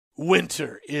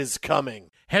winter is coming.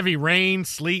 Heavy rain,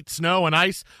 sleet, snow, and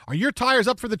ice. Are your tires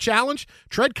up for the challenge?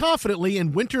 Tread confidently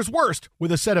in winter's worst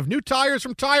with a set of new tires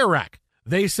from Tire Rack.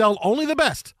 They sell only the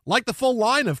best, like the full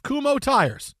line of Kumho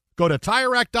tires. Go to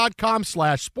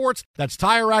TireRack.com/sports. That's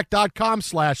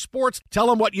TireRack.com/sports. Tell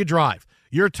them what you drive.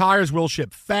 Your tires will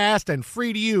ship fast and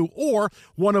free to you or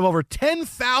one of over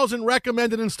 10,000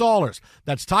 recommended installers.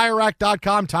 That's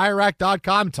TireRack.com,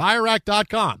 TireRack.com,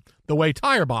 TireRack.com. The way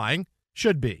tire buying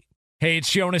should be. Hey,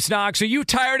 it's Jonas Knox. Are you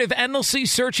tired of endlessly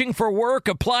searching for work,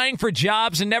 applying for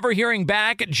jobs, and never hearing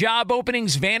back? Job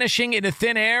openings vanishing into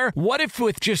thin air? What if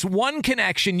with just one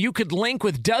connection, you could link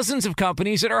with dozens of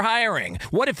companies that are hiring?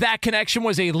 What if that connection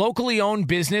was a locally owned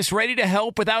business ready to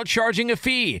help without charging a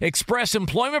fee? Express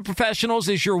Employment Professionals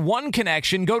is your one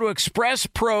connection. Go to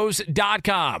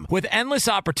expresspros.com. With endless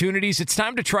opportunities, it's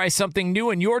time to try something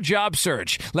new in your job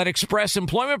search. Let Express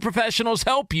Employment Professionals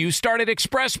help you. Start at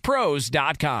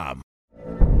expresspros.com.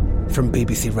 From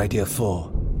BBC Radio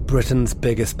 4, Britain's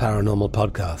biggest paranormal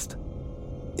podcast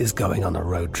is going on a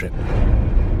road trip.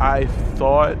 I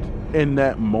thought in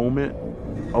that moment,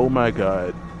 oh my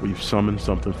God, we've summoned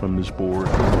something from this board.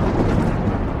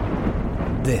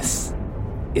 This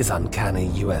is Uncanny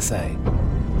USA.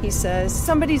 He says,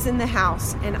 somebody's in the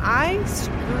house, and I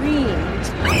screamed.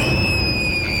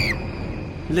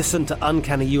 Listen to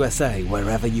Uncanny USA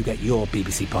wherever you get your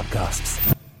BBC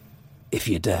podcasts, if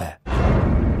you dare.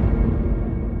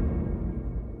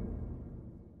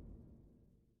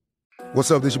 What's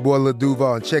up, this your boy Lil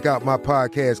Duval, and check out my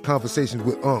podcast, Conversations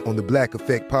with Unc, on the Black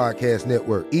Effect Podcast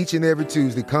Network. Each and every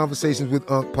Tuesday, Conversations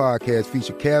with Unc podcast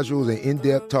feature casuals and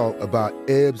in-depth talk about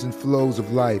ebbs and flows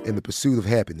of life and the pursuit of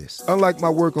happiness. Unlike my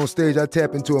work on stage, I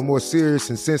tap into a more serious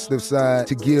and sensitive side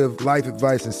to give life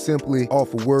advice and simply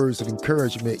offer words of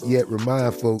encouragement, yet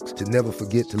remind folks to never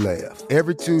forget to laugh.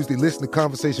 Every Tuesday, listen to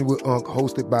Conversations with Unc,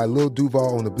 hosted by Lil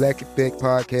Duval on the Black Effect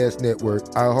Podcast Network,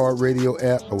 iHeartRadio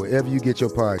app, or wherever you get your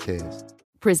podcasts.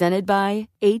 Presented by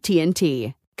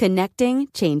AT&T. Connecting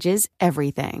changes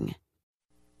everything.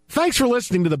 Thanks for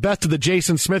listening to the Best of the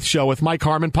Jason Smith Show with Mike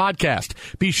Harmon podcast.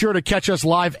 Be sure to catch us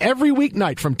live every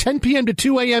weeknight from 10 p.m. to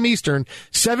 2 a.m. Eastern,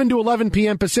 7 to 11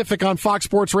 p.m. Pacific on Fox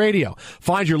Sports Radio.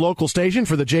 Find your local station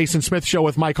for the Jason Smith Show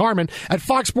with Mike Harmon at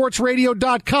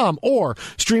foxsportsradio.com or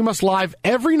stream us live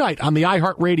every night on the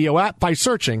iHeartRadio app by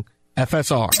searching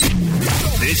FSR.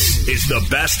 This is the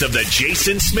Best of the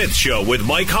Jason Smith Show with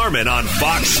Mike Harmon on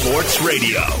Fox Sports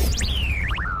Radio.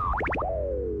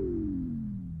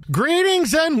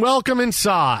 Greetings and welcome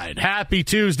inside. Happy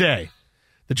Tuesday.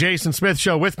 The Jason Smith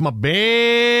Show with my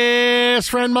best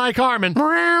friend Mike Harmon.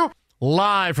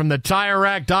 Live from the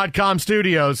TireRack.com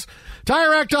studios.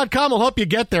 TireRack.com will help you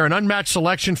get there. An unmatched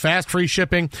selection, fast free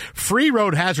shipping, free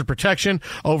road hazard protection,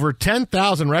 over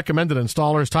 10,000 recommended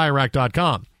installers.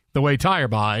 TireRack.com. The way tire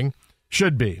buying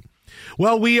should be.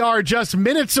 Well, we are just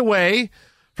minutes away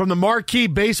from the marquee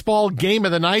baseball game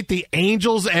of the night, the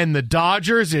Angels and the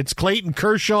Dodgers. It's Clayton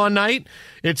Kershaw night.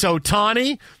 It's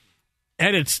Ohtani.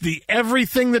 And it's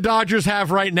everything the Dodgers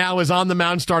have right now is on the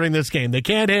mound starting this game. They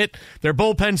can't hit. Their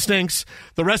bullpen stinks.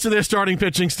 The rest of their starting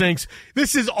pitching stinks.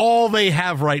 This is all they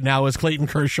have right now is Clayton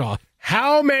Kershaw.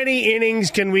 How many innings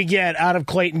can we get out of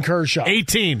Clayton Kershaw?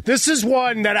 18. This is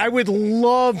one that I would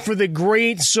love for the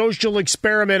great social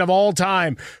experiment of all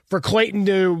time for Clayton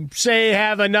to, say,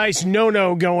 have a nice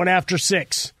no-no going after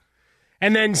 6.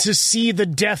 And then to see the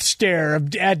death stare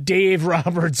at Dave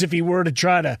Roberts if he were to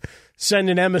try to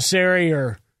send an emissary,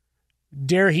 or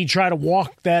dare he try to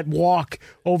walk that walk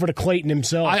over to Clayton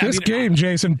himself. This game,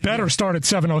 Jason, better start at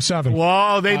 7:07.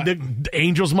 Well, the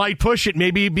Angels might push it.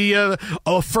 Maybe be a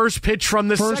first pitch from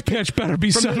the first second. Pitch better be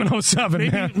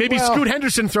 7:07. Maybe Scoot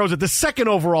Henderson throws it. The second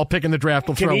overall pick in the draft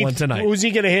will throw one tonight. Who's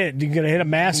he going to hit? You going to hit a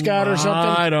mascot or something?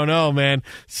 I don't know, man.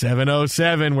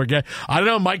 7:07. I don't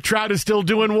know. Mike Trout is still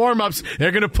doing warm-ups.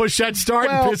 They're going to push that start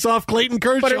and piss off Clayton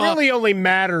Kershaw. But it really only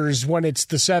matters when it's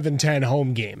the 7:10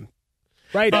 home game.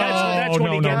 Right, that's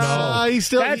when he gets.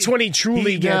 That's when he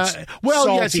truly gets. Well,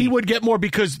 salty. yes, he would get more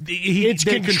because they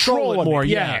control it more.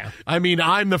 Yeah, I mean,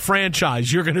 I'm the franchise.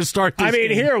 You're going to start. This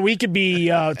game. Here we could be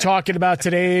talking about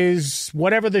today's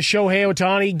whatever the Shohei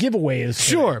Ohtani giveaway is.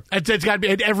 Sure, it's got to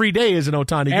be every day is an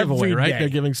Ohtani giveaway, right? Day. They're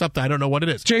giving something. I don't know what it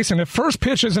is. Jason, if first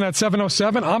pitch isn't at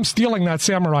 7:07, I'm stealing that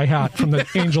samurai hat from the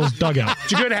Angels dugout.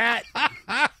 It's a good hat.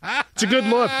 It's a good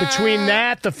look. Between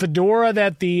that, the fedora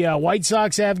that the White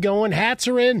Sox have going, hats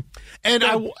are in. And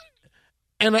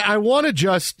I want to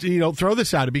just throw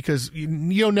this out because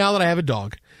now that I have a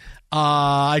dog,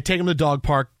 I take him to the dog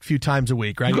park a few times a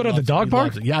week, right? You go to the dog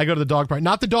park? Yeah, I go to the dog park.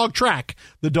 Not the dog track,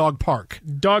 the dog park.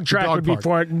 Dog track would be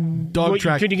for it. Dog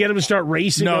track. Could you get him to start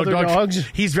racing other dogs?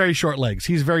 He's very short legs.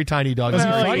 He's very tiny dog.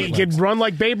 He could run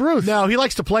like Babe Ruth. No, he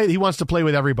likes to play. He wants to play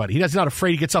with everybody. He's not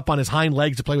afraid. He gets up on his hind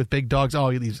legs to play with big dogs.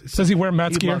 Oh, does he wear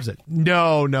Mets gear? Loves it.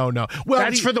 No. Well,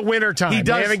 that's for the winter time.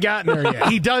 They haven't gotten there yet.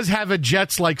 He does have a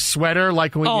Jets-like sweater.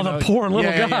 Like when, the poor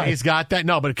little guy. Yeah, he's got that.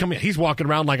 No, but come here. He's walking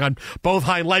around like on both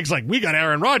hind legs like, we got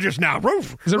Aaron Rodgers now.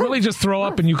 Roof. Is it really just throw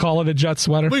up and you call it a Jet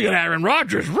sweater? We got Aaron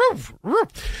Rodgers. Roof.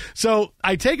 So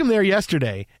I take him there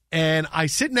yesterday, and I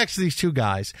sit next to these two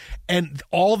guys, and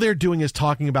all they're doing is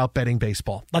talking about betting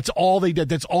baseball. That's all they did.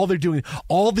 That's all they're doing.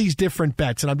 All these different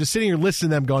bets. And I'm just sitting here listening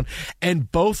to them going,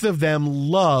 and both of them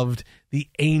loved the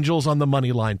Angels on the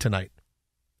money line tonight.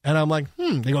 And I'm like,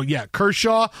 They go, yeah,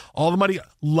 Kershaw, all the money,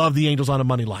 love the Angels on the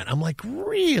money line. I'm like,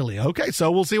 really? Okay,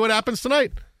 so we'll see what happens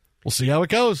tonight. We'll see how it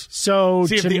goes. So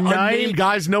see if the unnamed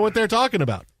guys know what they're talking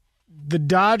about. The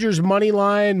Dodgers money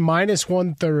line minus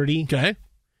 130. Okay.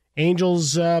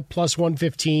 Angels plus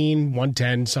 115,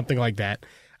 110, something like that.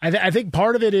 I think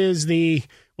part of it is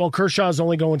Kershaw's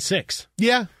only going 6.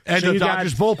 Yeah, and so the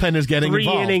Dodgers bullpen is getting 3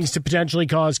 involved. innings to potentially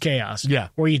cause chaos. Yeah.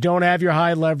 Where you don't have your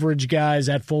high leverage guys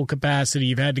at full capacity.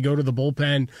 You've had to go to the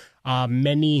bullpen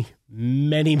many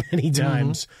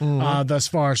times thus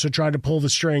far. So try to pull the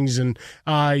strings, and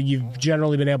you've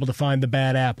generally been able to find the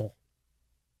bad apple.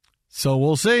 So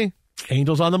we'll see.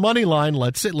 Angels on the money line.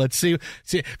 Let's see.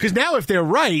 Because now if they're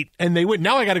right and they win,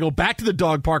 now I got to go back to the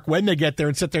dog park when they get there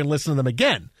and sit there and listen to them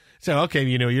again. So, okay,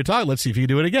 you know what you're talking. Let's see if you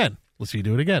do it again. Let's see you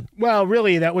do it again. Well,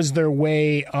 really, that was their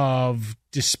way of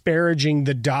disparaging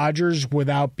the Dodgers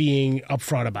without being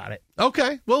upfront about it.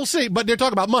 Okay, we'll see. But they're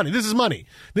talking about money. This is money.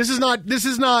 This is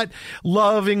not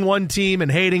loving one team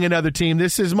and hating another team.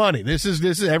 This is money. This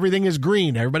is everything is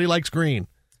green. Everybody likes green.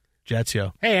 Jets,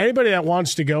 yo. Hey, anybody that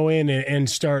wants to go in and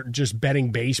start just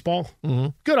betting baseball,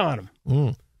 good on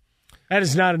them. That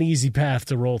is not an easy path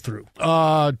to roll through.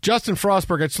 Justin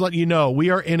Frostberg, let's let you know, we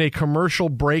are in a commercial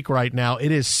break right now.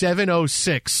 It is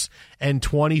 7:06 and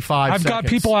 25 seconds. I've got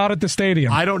people out at the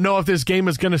stadium. I don't know if this game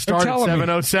is going to start at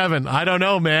 7:07. I don't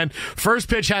know, man. First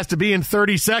pitch has to be in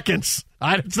 30 seconds.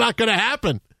 It's not going to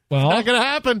happen. Well, it's not going to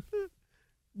happen.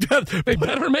 They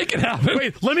better make it happen.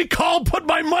 Wait, let me put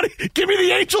my money. Give me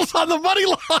the Angels on the money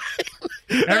line.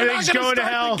 Everything's going to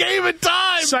hell. The game in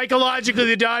time. Psychologically,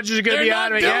 the Dodgers are going to be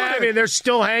out of it. Yeah, I mean, they're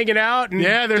still hanging out. And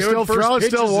they're still throwing,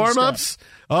 still warm-ups.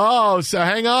 Oh, so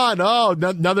hang on. Oh,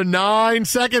 another 9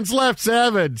 seconds left.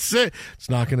 7, 6. It's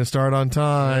not going to start on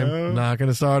time. No. Not going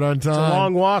to start on time. It's a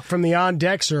long walk from the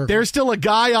on-deck circle. There's still a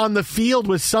guy on the field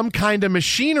with some kind of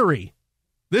machinery.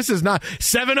 This is not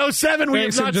 7:07. We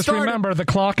have not just started. Remember, the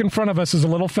clock in front of us is a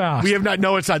little fast. We have not.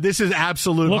 No, it's not. This is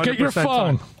absolute. Look at your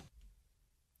phone.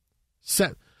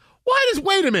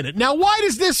 Wait a minute. Now, why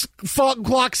does this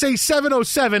clock say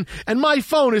 7:07 and my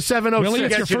phone is 7:06? Really?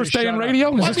 It's your first day in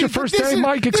radio? Is this your first day,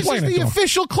 Mike? Explain it to him. This is the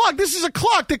official clock. This is a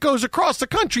clock that goes across the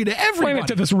country to everybody. Explain it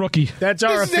to this rookie. That's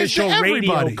our official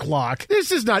radio clock.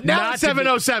 This is not. Now it's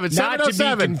 7:07. Not to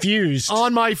be confused.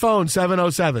 On my phone,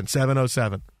 7:07.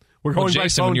 7:07. We're going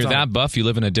Jason, when you're that buff, you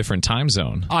live in a different time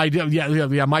zone. I do.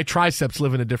 Yeah. My triceps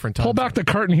live in a different time zone. Pull back the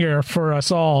curtain here for us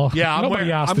all. Yeah,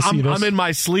 nobody asked to see this. I'm in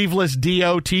my sleeveless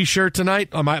Dio T-shirt tonight.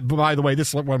 By the way, this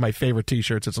is one of my favorite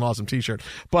T-shirts. It's an awesome T-shirt.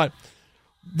 But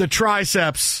the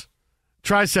triceps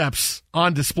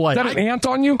on display. Is that an ant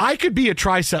on you? I could be a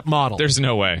tricep model. There's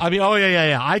no way. I mean,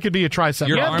 yeah. I could be a tricep.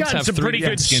 Your model. arms have some pretty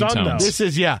good skin sun, tones. though. This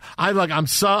is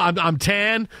I'm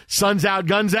tan. Sun's out,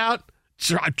 guns out.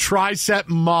 Tricep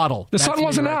model. The sun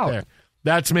wasn't out. There.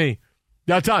 That's me.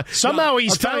 That's somehow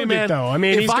he's found it, though. I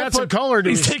mean, he's got some color to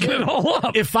He's taking it all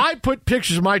up. If I put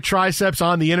pictures of my triceps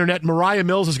on the internet, Mariah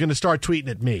Mills is going to start tweeting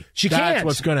at me. That's can't.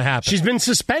 what's going to happen. She's been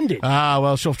suspended.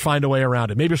 Well, she'll find a way around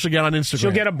it. Maybe she'll get on Instagram.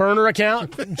 She'll get a burner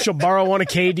account. She'll borrow one of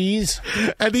KD's.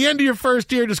 At the end of your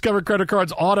first year, Discover credit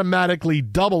cards automatically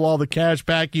double all the cash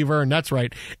back you've earned. That's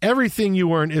right. Everything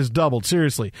you earn is doubled.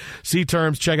 Seriously. See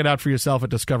terms. Check it out for yourself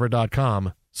at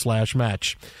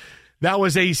discover.com/match. That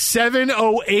was a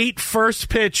 7:08 first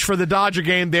pitch for the Dodger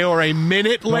game. They were a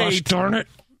minute late. Gosh, darn it.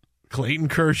 Clayton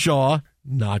Kershaw,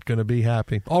 not going to be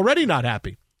happy. Already not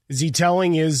happy. Is he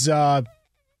telling his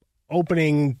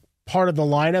opening part of the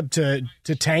lineup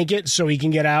to tank it so he can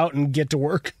get out and get to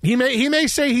work? He may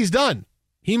say he's done.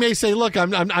 He may say, look, I'm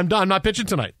done. I'm not pitching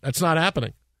tonight. That's not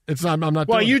happening. I'm not.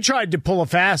 Well, doing you it. tried to pull a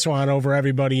fast one over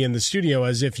everybody in the studio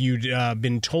as if you'd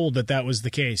been told that was the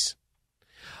case.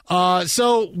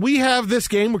 So we have this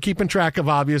game we're keeping track of,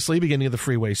 obviously, beginning of the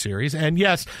Freeway Series. And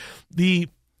yes, the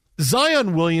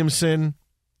Zion Williamson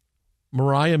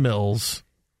Mariah Mills.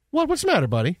 What's the matter,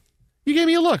 buddy? You gave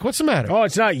me a look. What's the matter? Oh,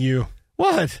 it's not you.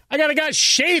 What? I got a guy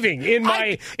shaving in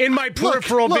my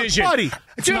peripheral vision. Buddy.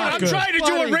 Dude, I'm trying to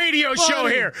do a radio show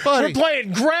here. Buddy. We're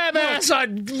playing grab ass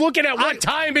on looking at what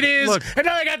time it is, and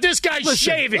now I got this guy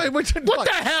shaving. What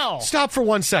the hell? Stop for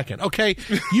 1 second, okay?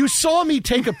 You saw me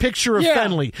take a picture of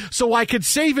Fenley so I could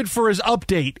save it for his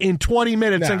update in 20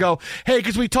 minutes and go, hey,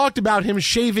 because we talked about him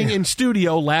shaving in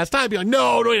studio last time. Be like,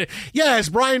 no, yes,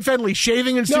 Brian Fenley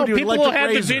shaving in studio. No, people will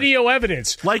have the video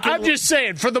evidence. I'm just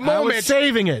saying, for the moment, I was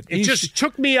saving it. It just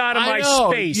took me out of my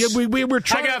space. Yeah, we were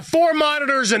trying. I got 4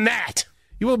 monitors and that.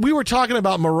 We were talking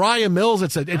about Mariah Mills.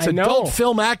 It's adult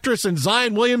film actress and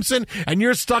Zion Williamson, and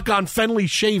you're stuck on Fenley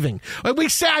shaving.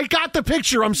 I got the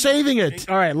picture. I'm saving it.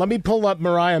 All right, let me pull up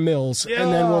Mariah Mills,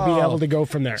 and then we'll be able to go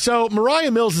from there. So Mariah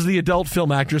Mills is the adult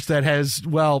film actress that has,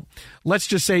 well, let's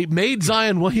just say, made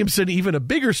Zion Williamson even a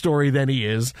bigger story than he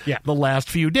is the last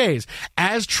few days.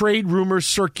 As trade rumors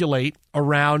circulate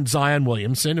around Zion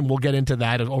Williamson, and we'll get into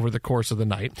that over the course of the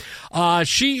night,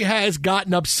 she has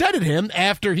gotten upset at him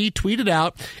after he tweeted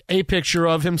out a picture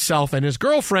of himself and his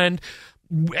girlfriend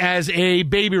as a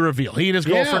baby reveal. He and his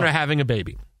girlfriend are having a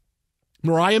baby.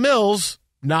 Mariah Mills,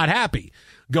 not happy.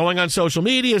 Going on social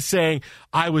media saying,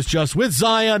 I was just with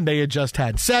Zion, they had just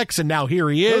had sex, and now here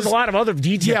he is. There's a lot of other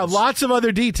details. Yeah, lots of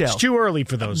other details. It's too early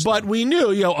for those. But we knew,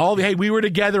 hey, we were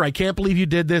together, I can't believe you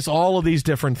did this, all of these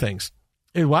different things.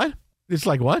 And what? It's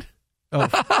like what? Oh,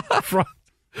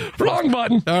 wrong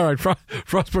button. All right,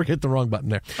 Frostberg hit the wrong button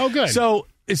there. Oh, good.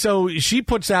 So she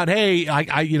puts out, hey,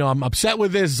 I'm upset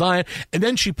with this, Zion. And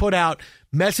then she put out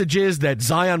messages that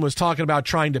Zion was talking about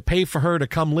trying to pay for her to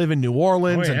come live in New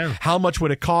Orleans, and how much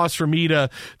would it cost for me to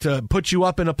put you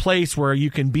up in a place where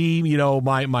you can be,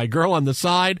 my girl on the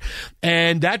side.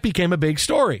 And that became a big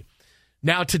story.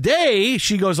 Now, today,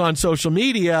 she goes on social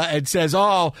media and says,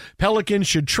 Pelicans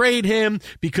should trade him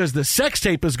because the sex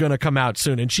tape is going to come out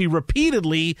soon. And she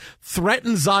repeatedly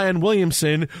threatened Zion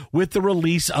Williamson with the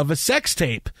release of a sex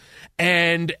tape.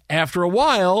 And after a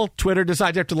while, Twitter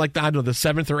decides, after the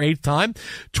 7th or 8th time,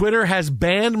 Twitter has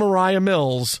banned Mariah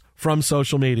Mills from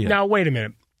social media. Now, wait a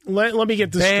minute. Let me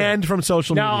get this banned from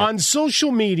social media. Now, on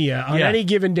social media, on any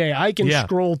given day, I can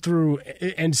scroll through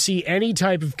and see any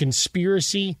type of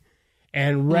conspiracy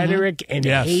and rhetoric and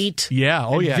hate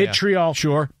and vitriol.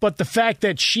 Sure. But the fact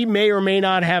that she may or may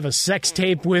not have a sex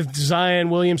tape with Zion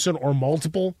Williamson or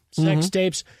multiple sex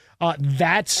tapes,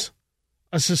 that's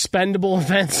a suspendable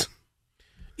offense.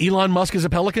 Elon Musk is a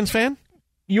Pelicans fan?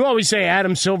 You always say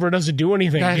Adam Silver doesn't do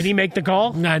anything. Did he make the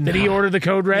call? No. Did he order the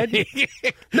code red?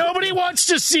 Nobody wants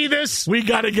to see this. We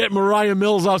got to get Mariah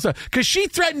Mills off. Because she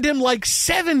threatened him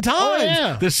 7 times. Oh,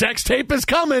 yeah. The sex tape is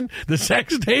coming. The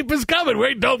sex tape is coming.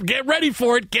 Wait, don't get ready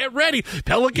for it. Get ready.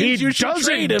 Pelicans, you should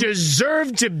trade him. He doesn't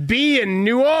deserve to be in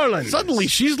New Orleans. Suddenly,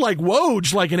 she's like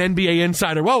Woj, like an NBA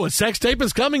insider. Whoa, a sex tape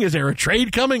is coming? Is there a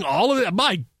trade coming? All of it.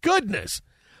 My goodness.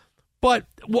 But,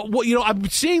 I'm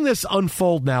seeing this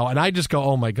unfold now, and I just go,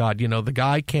 oh, my God, the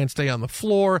guy can't stay on the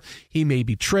floor. He may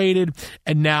be traded.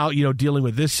 And now, dealing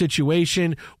with this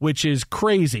situation, which is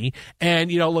crazy.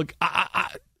 And, look,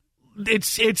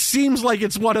 it seems like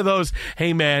it's one of those,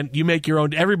 hey, man, you make your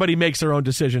own, everybody makes their own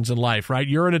decisions in life, right?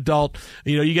 You're an adult.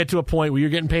 You get to a point where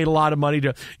you're getting paid a lot of money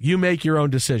you make your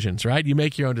own decisions, right? You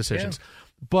make your own decisions.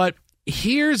 Yeah. But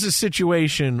here's a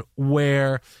situation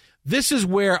where this is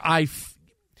where I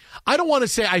don't want to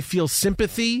say I feel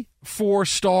sympathy for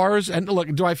stars. And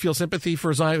look, do I feel sympathy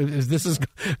for Zion? This is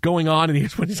going on, and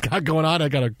here's what he's got going on. I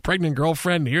got a pregnant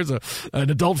girlfriend, and here's an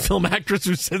adult film actress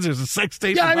who says there's a sex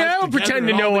tape. Yeah, I don't pretend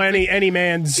to know any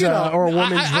man's or a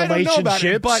woman's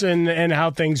relationships and how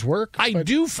things work. I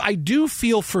do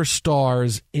feel for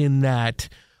stars in that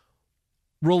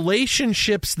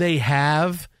relationships they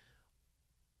have,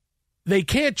 they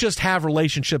can't just have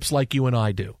relationships like you and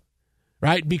I do.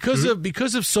 Right? Because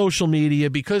of social media,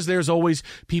 because there's always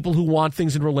people who want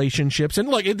things in relationships. And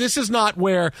look, this is not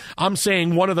where I'm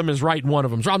saying one of them is right and one of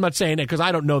them's wrong. I'm not saying it because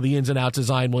I don't know the ins and outs of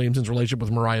Zion Williamson's relationship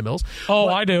with Mariah Mills. Oh,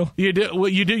 I do. You do? Well,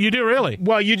 you do really?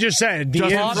 Well, you just said the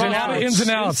ins and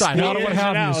outs.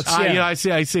 I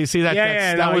see. See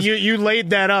that? You laid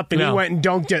that up and he went and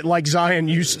dunked it like Zion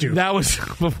used to. That was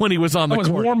when he was on the court.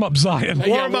 Warm-up Zion.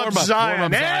 Warm-up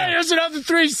Zion. Hey, there's another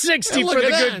 360 for the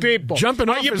good people. Jumping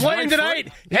off you his playing right tonight?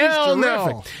 Hell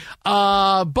no.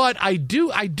 But I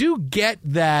do get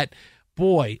that,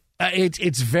 boy,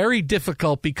 it's very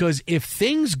difficult because if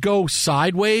things go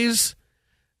sideways,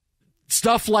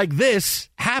 stuff like this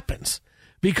happens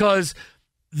because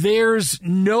there's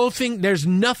nothing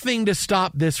to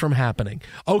stop this from happening.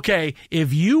 Okay,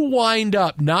 if you wind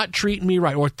up not treating me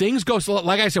right or things go,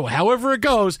 like I said, however it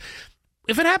goes,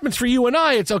 if it happens for you and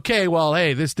I, it's okay. Well,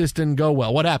 hey, this didn't go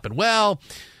well. What happened? Well,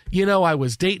 I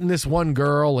was dating this one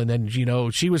girl, and then,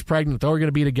 she was pregnant. They were going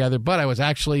to be together, but I was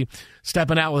actually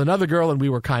stepping out with another girl, and we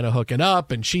were kind of hooking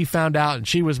up, and she found out, and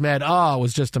she was mad. Oh, it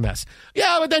was just a mess.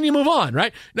 Yeah, but then you move on,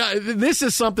 right? Now, this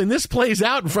is something, this plays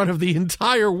out in front of the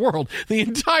entire world. The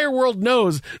entire world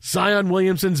knows Zion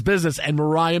Williamson's business and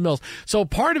Mariah Mills. So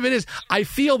part of it is, I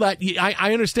feel that,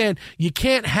 I understand you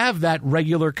can't have that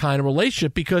regular kind of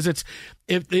relationship because it's,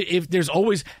 if there's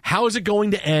always, how is it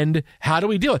going to end? How do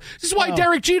we do it? This is why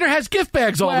Derek Jeter has gift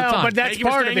bags all the time. But that's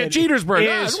part of it. At Jetersburg.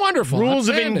 It's wonderful. Rules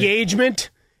of engagement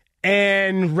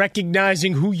and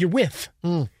recognizing who you're with.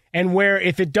 And where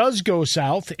if it does go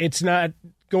south, it's not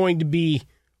going to be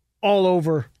all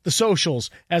over the socials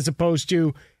as opposed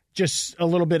to just a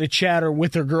little bit of chatter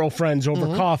with her girlfriends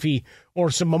over coffee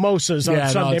or some mimosas on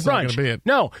Sunday brunch.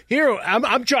 No, here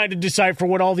I'm trying to decipher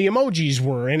what all the emojis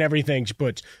were and everything.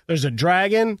 But there's a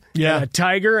dragon, and a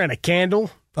tiger, and a candle.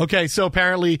 Okay, so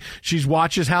apparently she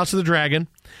watches House of the Dragon,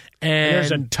 and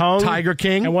there's a tongue, Tiger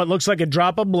King, and what looks like a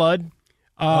drop of blood.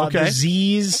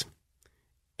 Disease,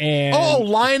 and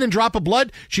Lion and Drop of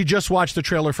Blood. She just watched the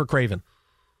trailer for Craven.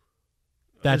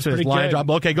 That's it. Lion Drop.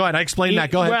 Okay, go ahead. I explained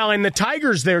that. Go ahead. Well, and the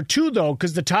tiger's there too, though,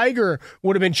 because the tiger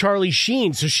would have been Charlie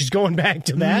Sheen, so she's going back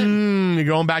to that. You're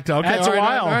going back to That's a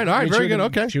while. All right, very good.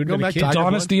 Okay, she would go back to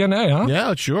Adonis DNA, huh?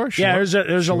 Yeah, sure. Yeah,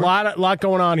 there's a lot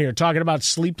going on here. Talking about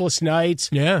sleepless nights.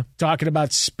 Yeah, talking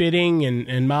about spitting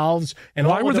and mouths. And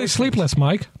why were they sleepless,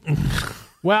 Mike?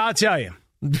 Well, I'll tell you.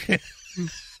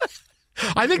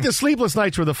 I think the sleepless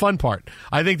nights were the fun part.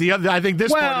 I think this part is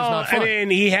not fun. I mean,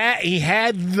 he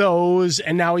had those,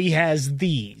 and now he has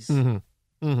these.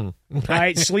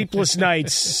 Right, sleepless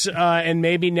nights, and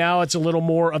maybe now it's a little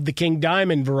more of the King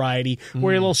Diamond variety,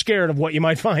 where you're a little scared of what you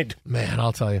might find. Man,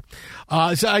 I'll tell you.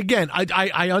 So again,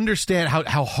 I understand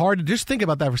how hard. Just think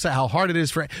about that for a second. How hard it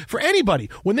is for anybody.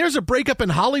 When there's a breakup in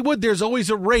Hollywood, there's always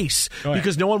a race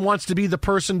because no one wants to be the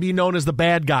person be known as the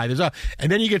bad guy.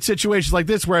 And then you get situations like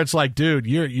this where it's like, dude,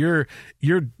 your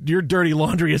dirty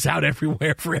laundry is out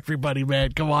everywhere for everybody,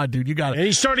 man. Come on, dude, you got it. And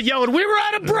he started yelling, "We were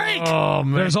out of break!" Oh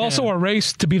man. There's also a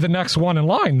race to be the next one in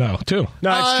line, though, too.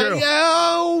 No, it's true.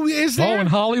 Is there? Oh, in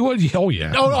Hollywood? Oh,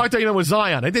 yeah. No, I thought with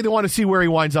Zion. I think they want to see where he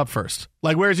winds up first.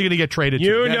 Like, where is he going to get traded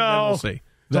to? Then we'll see.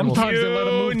 Sometimes they let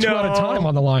him move two at a time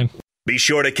on the line. Be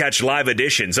sure to catch live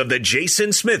editions of The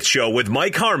Jason Smith Show with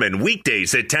Mike Harmon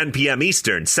weekdays at 10 p.m.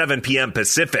 Eastern, 7 p.m.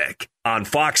 Pacific on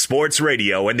Fox Sports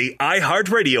Radio and the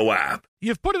iHeartRadio app.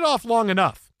 You've put it off long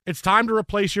enough. It's time to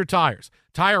replace your tires.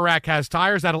 Tire Rack has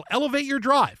tires that'll elevate your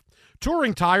drive.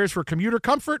 Touring tires for commuter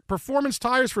comfort, performance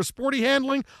tires for sporty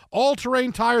handling,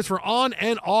 all-terrain tires for on-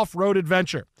 and off-road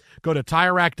adventure. Go to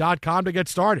TireRack.com to get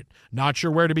started. Not sure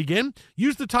where to begin?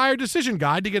 Use the Tire Decision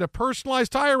Guide to get a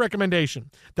personalized tire recommendation.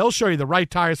 They'll show you the right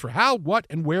tires for how, what,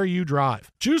 and where you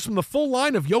drive. Choose from the full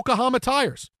line of Yokohama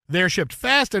tires. They're shipped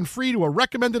fast and free to a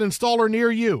recommended installer near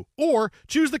you. Or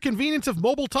choose the convenience of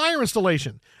mobile tire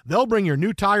installation. They'll bring your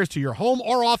new tires to your home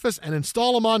or office and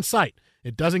install them on site.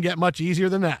 It doesn't get much easier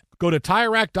than that. Go to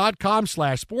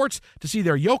TireRack.com/sports to see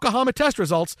their Yokohama test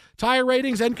results, tire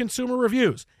ratings, and consumer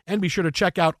reviews. And be sure to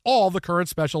check out all the current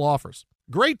special offers.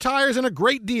 Great tires and a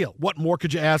great deal. What more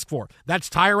could you ask for?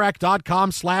 That's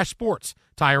TireRack.com/sports.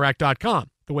 TireRack.com,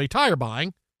 the way tire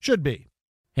buying should be.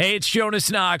 Hey, it's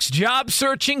Jonas Knox. Job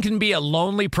searching can be a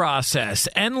lonely process.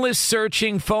 Endless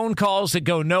searching, phone calls that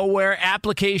go nowhere,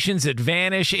 applications that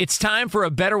vanish. It's time for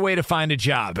a better way to find a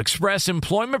job. Express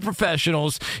Employment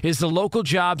Professionals is the local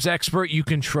jobs expert you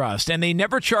can trust, and they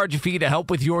never charge a fee to help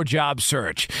with your job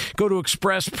search. Go to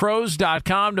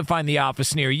expresspros.com to find the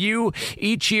office near you.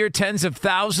 Each year, tens of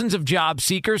thousands of job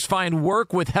seekers find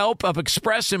work with help of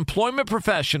Express Employment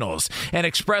Professionals, and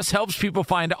Express helps people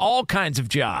find all kinds of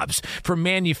jobs, from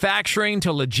manufacturing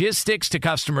to logistics to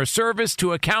customer service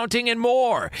to accounting and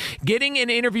more. Getting an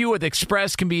interview with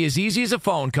Express can be as easy as a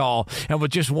phone call, and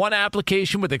with just one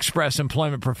application with Express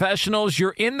Employment Professionals,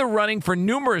 you're in the running for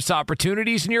numerous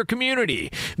opportunities in your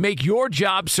community. Make your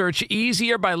job search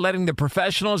easier by letting the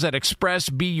professionals at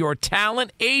Express be your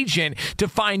talent agent to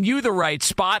find you the right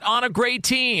spot on a great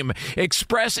team.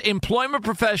 Express Employment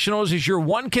Professionals is your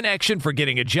one connection for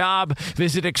getting a job.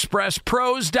 Visit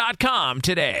expresspros.com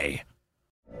today.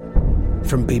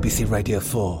 From BBC Radio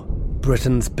 4,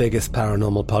 Britain's biggest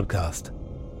paranormal podcast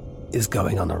is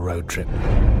going on a road trip.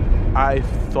 I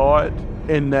thought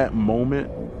in that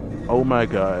moment, oh my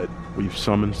God, we've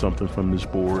summoned something from this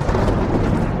board.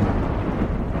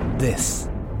 This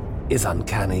is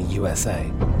Uncanny USA.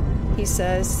 He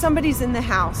says, somebody's in the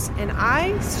house, and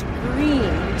I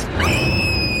screamed.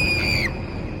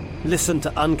 Listen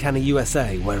to Uncanny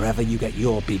USA wherever you get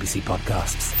your BBC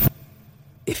podcasts,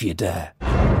 if you dare.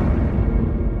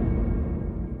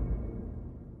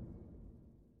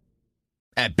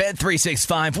 At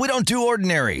Bet365, we don't do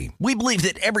ordinary. We believe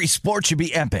that every sport should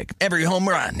be epic. Every home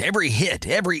run, every hit,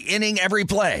 every inning, every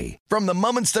play. From the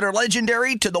moments that are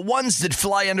legendary to the ones that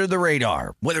fly under the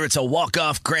radar. Whether it's a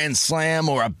walk-off grand slam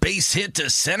or a base hit to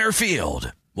center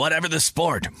field. Whatever the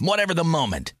sport, whatever the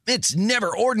moment. It's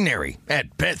never ordinary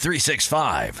at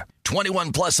Bet365.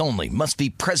 21 plus only. Must be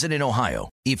present in Ohio.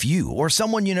 If you or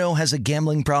someone you know has a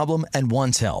gambling problem and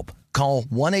wants help, call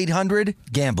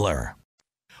 1-800-GAMBLER.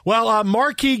 Well,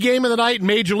 marquee game of the night in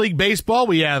Major League Baseball.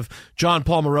 We have John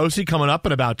Paul Morosi coming up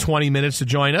in about 20 minutes to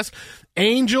join us.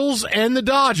 Angels and the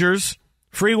Dodgers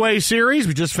freeway series.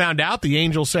 We just found out the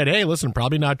Angels said, hey, listen,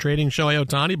 probably not trading Shohei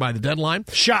Ohtani by the deadline.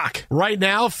 Shock. Right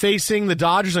now, facing the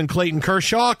Dodgers and Clayton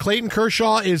Kershaw. Clayton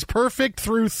Kershaw is perfect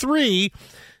through 3.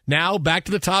 Now back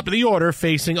to the top of the order,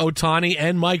 facing Ohtani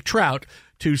and Mike Trout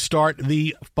to start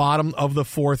the bottom of the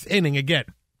 4th inning. Again,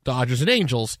 Dodgers and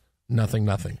Angels,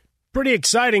 0-0. Pretty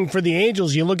exciting for the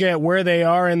Angels. You look at where they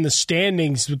are in the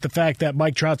standings with the fact that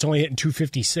Mike Trout's only hitting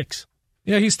 .256.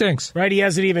 Yeah, he stinks. Right? He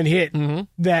hasn't even hit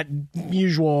that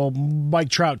usual Mike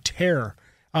Trout tear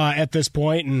at this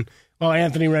point. And, well,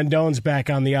 Anthony Rendon's back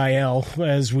on the IL,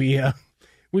 as we've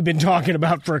been talking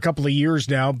about for a couple of years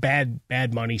now. Bad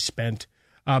money spent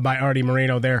by Artie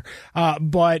Moreno there.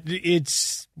 But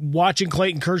it's watching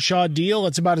Clayton Kershaw deal,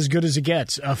 it's about as good as it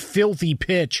gets. A filthy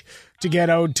pitch to get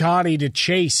Ohtani to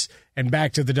chase, and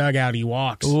back to the dugout he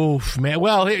walks. Oof, man.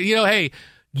 Well, hey,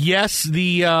 yes,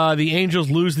 the Angels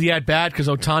lose the at-bat because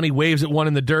Ohtani waves at one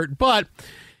in the dirt, but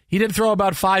he did throw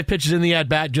about 5 pitches in the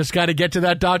at-bat. Just got to get to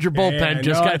that Dodger bullpen.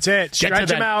 That's it. Stretch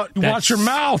him out. Watch your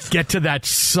mouth. Get to that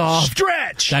soft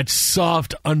stretch. That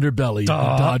soft underbelly of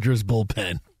the Dodgers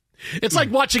bullpen. It's like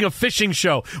watching a fishing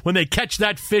show when they catch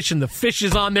that fish and the fish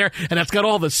is on there and it's got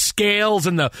all the scales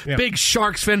and the big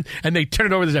shark's fin and they turn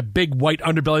it over. There's a big white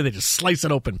underbelly. They just slice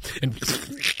it open. And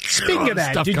speaking of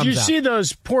that, did you see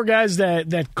those poor guys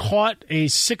that caught a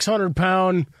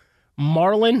 600-pound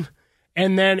marlin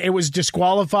and then it was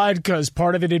disqualified because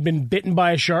part of it had been bitten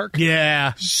by a shark?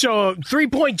 Yeah. So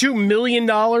 $3.2 million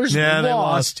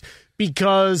lost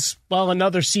because, well,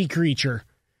 another sea creature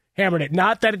hammered it.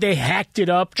 Not that they hacked it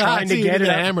up trying to get it.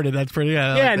 Hammered it. That's pretty.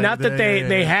 Not that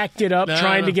they hacked it up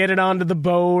trying to get it onto the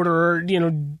boat or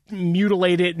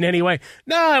mutilate it in any way.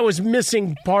 No, it was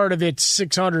missing part of its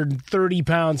 630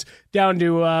 pounds down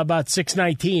to about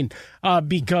 619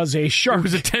 because a shark. It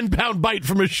was a 10-pound bite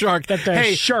from a shark.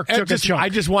 Shark took a chunk. I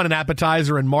just want an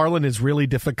appetizer, and marlin is really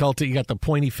difficult. You got the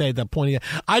pointy fade, the pointy.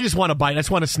 I just want a bite. I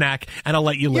just want a snack, and I'll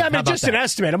let you live. Yeah, I mean, just an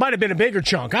estimate. It might have been a bigger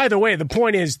chunk. Either way, the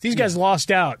point is these guys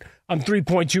lost out on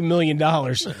 $3.2 million.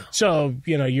 So,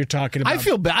 you're talking about. I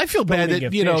feel bad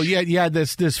that, you had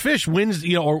this fish wins,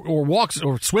 or walks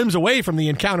or swims away from the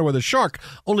encounter with a shark,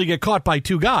 only get caught by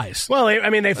 2 guys. Well,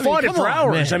 they fought it for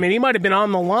hours. Man. I mean, he might have been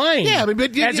on the line. Yeah, but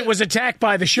it was attacked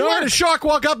by the shark. You had a shark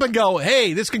walk up and go,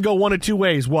 hey, this can go one of 2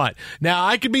 ways. What? Now,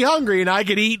 I could be hungry and I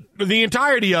could eat the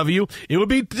entirety of you. It would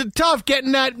be tough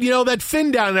getting that, that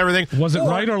fin down and everything. Was it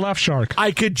right or left shark?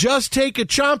 I could just take a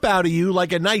chomp out of you,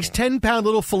 like a nice 10-pound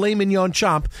little filet mignon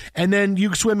chomp, and then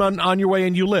you swim on your way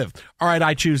and you live. All right,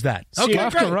 I choose that. Okay,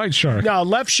 left or right shark? No,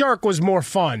 left shark was more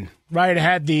fun, right? It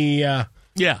had the...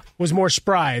 was more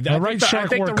spry. The right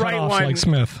shark wore cutoffs like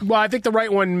Smith. Well, I think the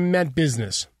right one meant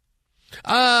business.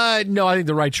 No, I think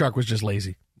the right shark was just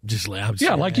lazy.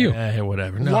 Like you.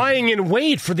 Whatever. No. Lying in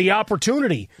wait for the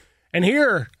opportunity. And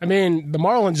here, I mean, the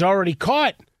marlin's already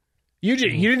caught. You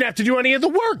didn't have to do any of the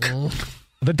work.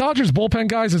 The Dodgers bullpen,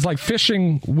 guys, is like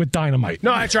fishing with dynamite.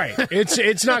 No, that's right.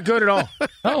 It's not good at all.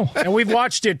 Oh. And we've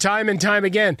watched it time and time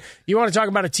again. You want to talk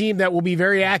about a team that will be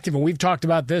very active, and we've talked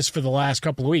about this for the last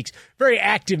couple of weeks, very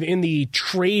active in the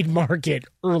trade market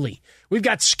early. We've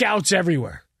got scouts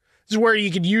everywhere. This is where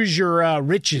you could use your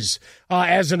riches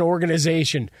as an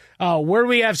organization. Where do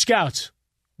we have scouts?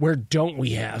 Where don't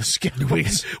we have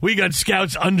scouts? We got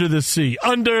scouts under the sea.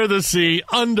 Under the sea.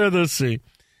 Under the sea.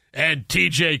 And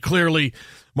TJ, clearly,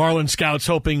 Marlin scouts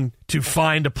hoping to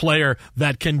find a player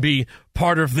that can be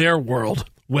part of their world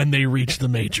when they reach the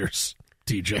majors.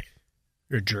 TJ,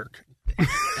 you're a jerk.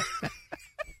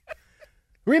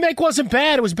 Remake wasn't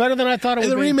bad. It was better than I thought it would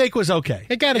be. The remake was okay.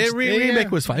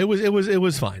 Remake was fine. It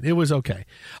was fine. It was okay.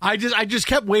 I just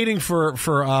kept waiting for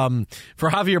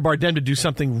Javier Bardem to do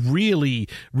something really,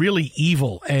 really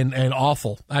evil and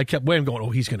awful. I kept waiting, going,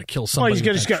 oh, he's going to kill somebody. He's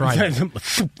going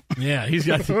to yeah, he's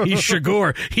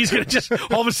Shagor. He's going to just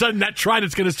all of a sudden that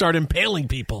trident's going to start impaling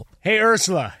people. Hey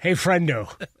Ursula. Hey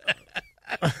friendo.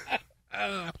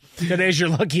 Today's your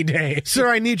lucky day. Sir,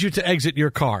 I need you to exit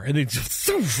your car. And it's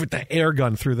with the air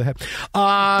gun through the head.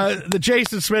 The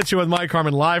Jason Smith Show with Mike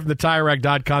Harmon live from the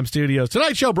TireRack.com studios.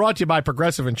 Tonight's show brought to you by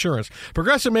Progressive Insurance.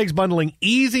 Progressive makes bundling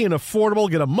easy and affordable.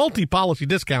 Get a multi-policy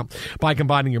discount by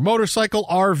combining your motorcycle,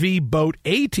 RV, boat,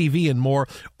 ATV, and more.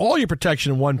 All your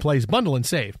protection in one place. Bundle and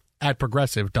save at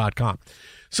Progressive.com.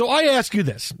 So I ask you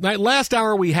this. Last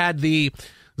hour we had the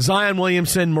Zion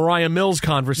Williamson, Mariah Mills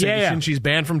conversation. Yeah. She's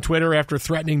banned from Twitter after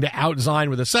threatening to out Zion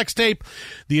with a sex tape.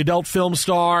 The adult film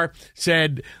star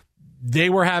said they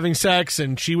were having sex,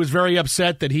 and she was very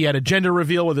upset that he had a gender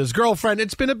reveal with his girlfriend.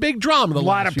 It's been a big drama. A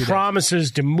lot of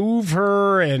promises to move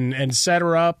her and set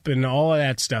her up and all of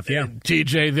that stuff. Yeah,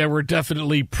 TJ, there were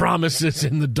definitely promises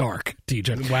in the dark,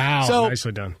 TJ. Wow, so,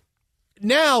 nicely done.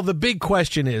 Now the big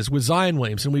question is, with Zion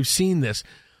Williamson, we've seen this,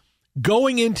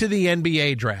 going into the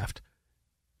NBA draft,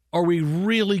 are we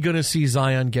really going to see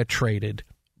Zion get traded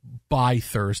by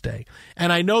Thursday?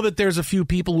 And I know that there's a few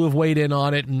people who have weighed in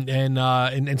on it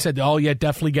and said, oh, yeah,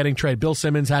 definitely getting traded. Bill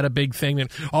Simmons had a big thing. And,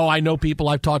 I know people,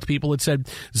 I've talked to people that said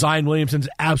Zion Williamson's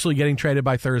absolutely getting traded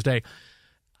by Thursday.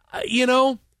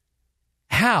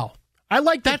 How? I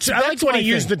like that. I like when he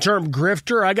used the term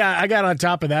grifter. I got on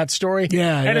top of that story.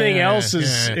 Yeah. Anything else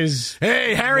is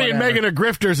hey, Harry whatever. and Meghan are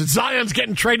grifters, and Zion's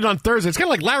getting traded on Thursday. It's kind of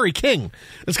like Larry King.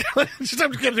 It's kind of I'm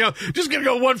just gonna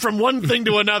go one from one thing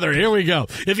to another. Here we go.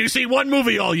 If you see one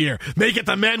movie all year, make it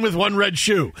The Man with One Red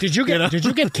Shoe. Did you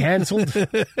get canceled?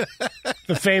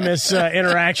 The famous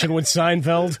interaction with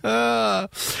Seinfeld.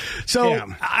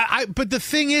 But the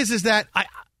thing is that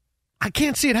I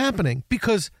can't see it happening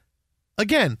because,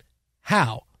 again.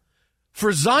 How?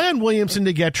 For Zion Williamson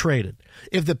to get traded,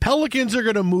 if the Pelicans are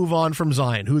going to move on from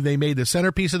Zion, who they made the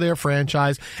centerpiece of their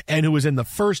franchise and who was in the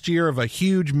first year of a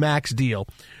huge max deal,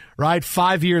 right?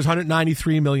 5 years,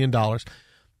 $193 million.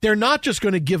 They're not just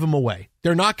going to give him away.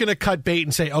 They're not going to cut bait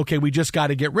and say, okay, we just got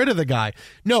to get rid of the guy.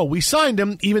 No, we signed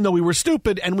him even though we were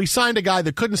stupid, and we signed a guy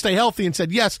that couldn't stay healthy and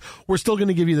said, yes, we're still going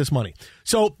to give you this money.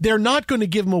 So they're not going to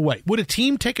give him away. Would a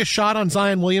team take a shot on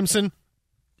Zion Williamson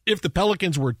if the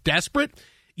Pelicans were desperate?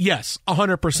 Yes,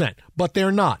 100%, but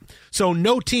they're not. So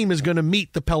no team is going to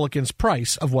meet the Pelicans'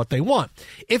 price of what they want.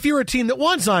 If you're a team that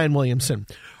wants Zion Williamson,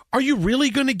 are you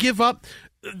really going to give up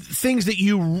things that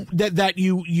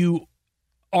you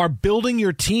are building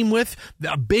your team with,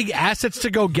 big assets to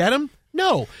go get him?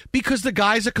 No, because the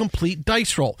guy's a complete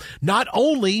dice roll. Not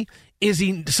only is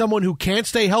he someone who can't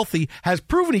stay healthy, has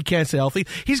proven he can't stay healthy.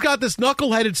 He's got this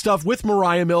knuckleheaded stuff with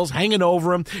Mariah Mills hanging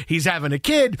over him. He's having a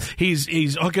kid.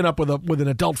 He's hooking up with an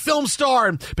adult film star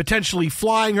and potentially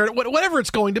flying her, whatever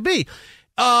it's going to be.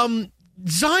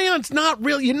 Zion's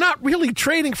you're not really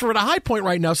trading for at a high point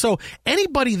right now. So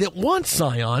anybody that wants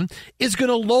Zion is going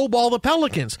to lowball the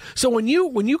Pelicans. So when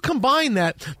you combine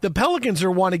that, the Pelicans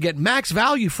want to get max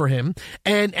value for him,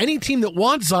 and any team that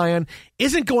wants Zion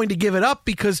isn't going to give it up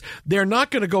because they're not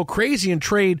going to go crazy and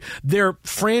trade their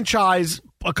franchise,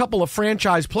 a couple of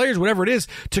franchise players, whatever it is,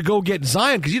 to go get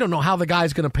Zion because you don't know how the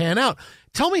guy's going to pan out.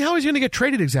 Tell me how he's going to get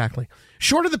traded exactly.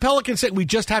 Short of the Pelicans saying we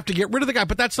just have to get rid of the guy,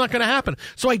 but that's not going to happen.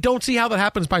 So I don't see how that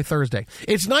happens by Thursday.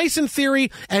 It's nice in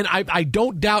theory, and I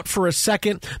don't doubt for a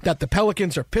second that the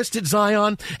Pelicans are pissed at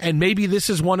Zion, and maybe this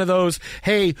is one of those,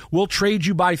 hey, we'll trade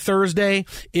you by Thursday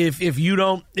if you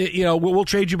don't, we'll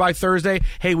trade you by Thursday.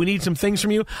 Hey, we need some things from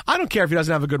you. I don't care if he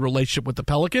doesn't have a good relationship with the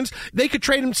Pelicans. They could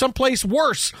trade him someplace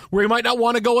worse where he might not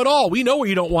want to go at all. We know where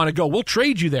you don't want to go. We'll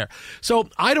trade you there. So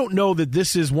I don't know that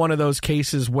this is one of those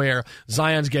cases where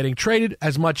Zion's getting traded,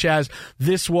 as much as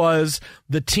this was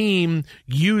the team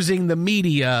using the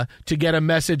media to get a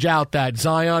message out that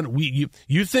Zion,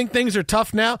 you think things are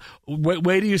tough now?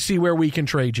 Wait till you see where we can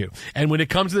trade you. And when it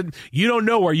comes to you don't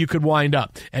know where you could wind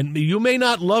up. And you may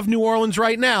not love New Orleans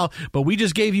right now, but we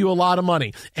just gave you a lot of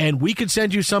money, and we could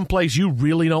send you someplace you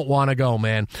really don't want to go,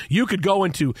 man. You could go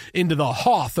into the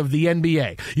Hoth of the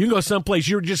NBA. You can go someplace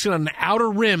you're just on an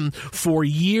outer rim for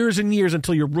years and years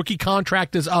until your rookie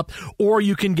contract is up, or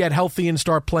you can get healthy and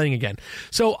start playing again.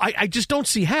 So I just don't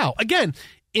see how. Again,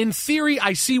 in theory,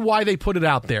 I see why they put it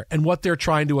out there and what they're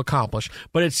trying to accomplish,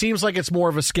 but it seems like it's more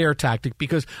of a scare tactic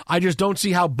because I just don't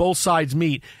see how both sides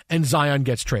meet and Zion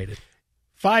gets traded.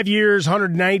 5 years,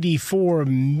 $194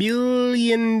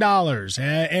 million,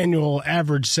 annual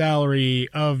average salary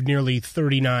of nearly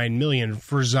 $39 million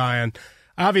for Zion.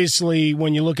 Obviously,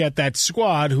 when you look at that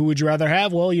squad, who would you rather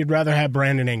have? Well, you'd rather have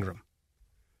Brandon Ingram.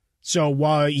 So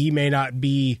while he may not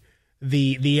be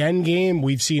the end game,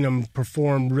 we've seen him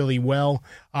perform really well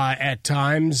at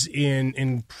times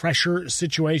in pressure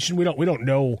situation. We don't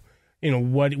know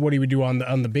what he would do on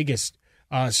the biggest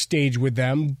stage with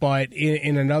them, but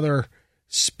in another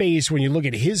space when you look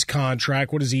at his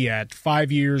contract. What is he at?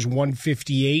 5 years,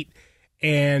 158,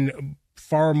 and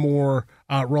far more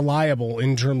reliable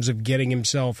in terms of getting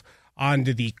himself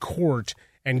onto the court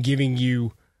and giving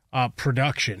you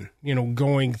production.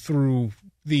 Going through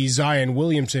the Zion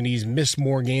Williamson, he's missed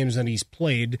more games than he's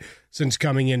played since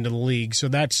coming into the league. So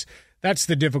that's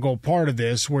the difficult part of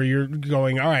this, where you're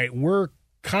going, all right, we're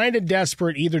kind of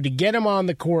desperate either to get him on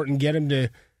the court and get him to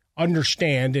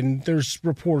understand, and there's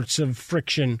reports of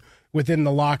friction within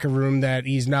the locker room that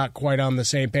he's not quite on the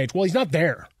same page. Well, he's not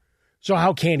there, so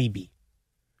how can he be?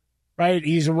 Right?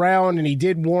 He's around, and he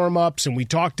did warm-ups, and we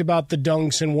talked about the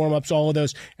dunks and warm-ups, all of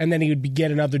those, and then he would get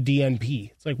another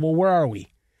DNP. It's like, well, where are we?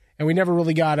 And we never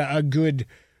really got a good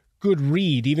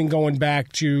read, even going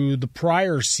back to the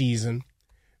prior season,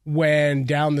 when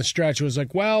down the stretch it was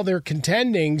like, well, they're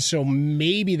contending, so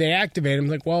maybe they activate him.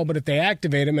 Like, well, but if they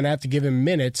activate him and have to give him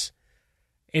minutes,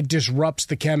 it disrupts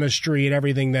the chemistry and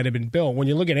everything that had been built. When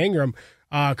you look at Ingram,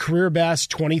 career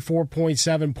best,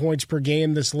 24.7 points per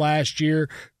game this last year.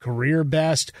 Career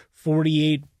best,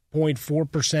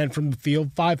 48.4% from the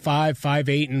field, 5'5",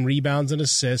 5'8", in rebounds and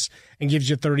assists, and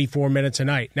gives you 34 minutes a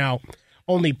night. Now,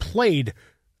 only played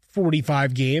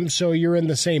 45 games, so you're in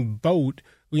the same boat,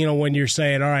 when you're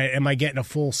saying, all right, am I getting a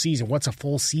full season? What's a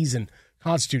full season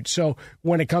constitute? So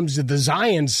when it comes to the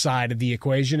Zion side of the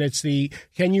equation, it's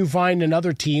can you find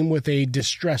another team with a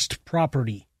distressed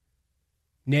property?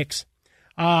 Knicks.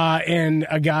 And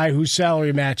a guy whose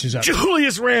salary matches up.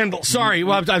 Julius Randle. Sorry,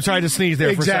 I'm sorry to sneeze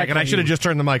there for a second. I should have just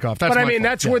turned the mic off.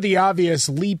 That's where the obvious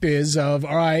leap is of,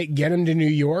 all right, get him to New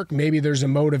York. Maybe there's a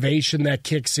motivation that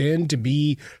kicks in to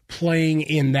be playing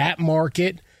in that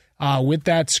market with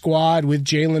that squad, with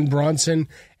Jalen Brunson,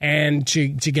 and to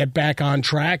get back on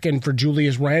track. And for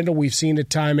Julius Randle, we've seen it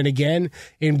time and again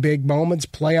in big moments,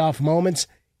 playoff moments.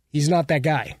 He's not that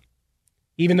guy.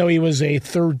 Even though he was a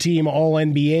third-team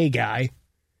All-NBA guy,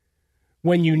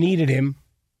 when you needed him,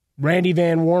 Randy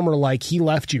Van Warmer, he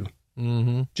left you.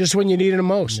 Mm-hmm. Just when you needed him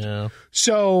most. Yeah.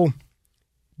 So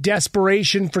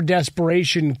desperation for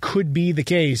desperation could be the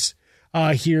case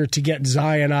here to get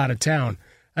Zion out of town.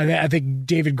 And I think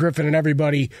David Griffin and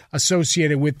everybody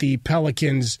associated with the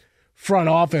Pelicans front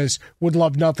office would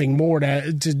love nothing more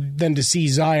than to see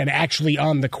Zion actually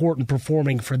on the court and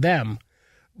performing for them.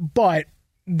 But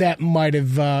that might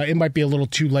be a little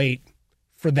too late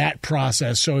for that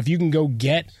process. So if you can go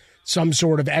get some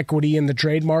sort of equity in the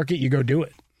trade market, you go do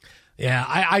it. Yeah,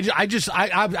 I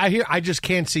just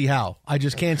can't see how. I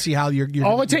just can't see how you're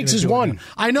all it takes is one.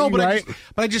 I know, but right?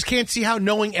 I just can't see how,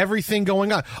 knowing everything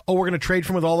going on. Oh, we're going to trade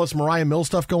for him with all this Mariah Mill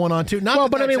stuff going on too.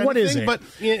 What is it? But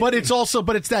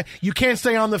it's that you can't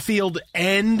stay on the field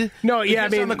and on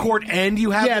the court and you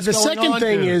have the second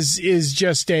thing is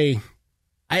just I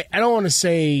don't want to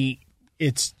say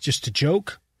it's just a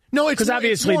joke. No, it's because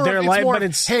obviously they're but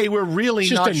it's hey, we're really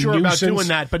not sure about doing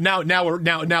that. But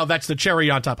now that's the cherry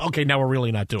on top. Okay, now we're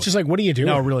really not doing it. It's just like, what are you doing?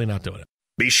 No, we're really not doing it.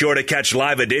 Be sure to catch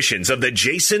live editions of the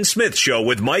Jason Smith Show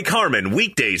with Mike Harmon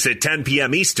weekdays at 10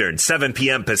 p.m. Eastern, 7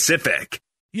 p.m. Pacific.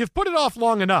 You've put it off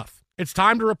long enough. It's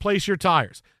time to replace your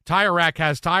tires. Tire Rack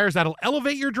has tires that'll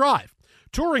elevate your drive.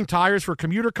 Touring tires for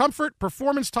commuter comfort,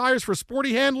 performance tires for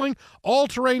sporty handling,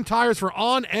 all-terrain tires for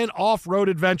on- and off-road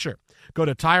adventure. Go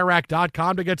to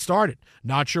TireRack.com to get started.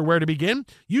 Not sure where to begin?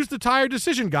 Use the Tire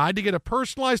Decision Guide to get a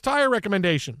personalized tire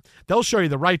recommendation. They'll show you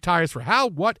the right tires for how,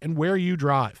 what, and where you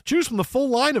drive. Choose from the full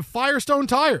line of Firestone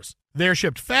tires. They're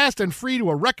shipped fast and free to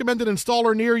a recommended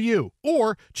installer near you.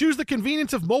 Or choose the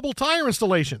convenience of mobile tire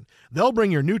installation. They'll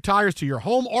bring your new tires to your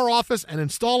home or office and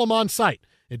install them on site.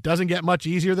 It doesn't get much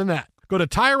easier than that. Go to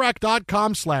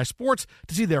TireRack.com/sports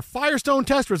to see their Firestone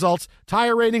test results,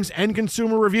 tire ratings, and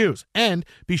consumer reviews. And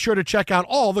be sure to check out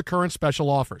all the current special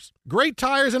offers. Great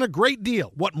tires and a great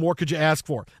deal. What more could you ask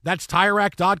for? That's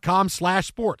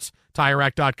TireRack.com/sports.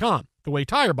 TireRack.com, the way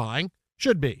tire buying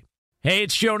should be. Hey,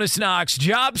 it's Jonas Knox.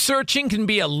 Job searching can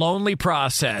be a lonely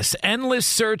process. Endless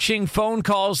searching, phone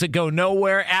calls that go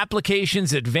nowhere, applications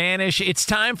that vanish. It's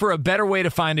time for a better way to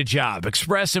find a job.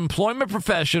 Express Employment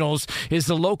Professionals is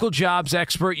the local jobs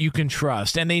expert you can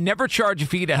trust, and they never charge a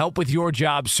fee to help with your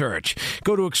job search.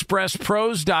 Go to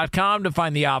expresspros.com to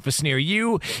find the office near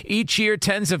you. Each year,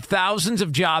 tens of thousands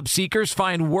of job seekers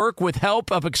find work with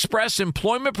help of Express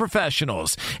Employment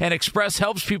Professionals, and Express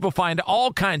helps people find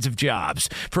all kinds of jobs,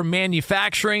 from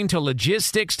manufacturing to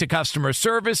logistics to customer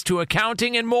service to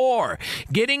accounting and more.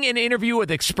 Getting an interview with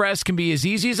Express can be as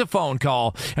easy as a phone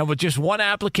call. And with just one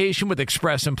application with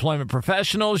Express Employment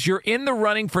Professionals, you're in the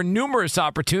running for numerous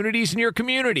opportunities in your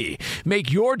community.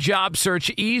 Make your job search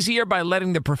easier by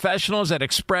letting the professionals at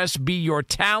Express be your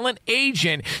talent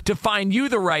agent to find you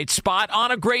the right spot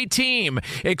on a great team.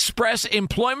 Express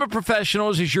Employment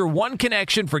Professionals is your one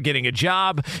connection for getting a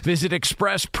job. Visit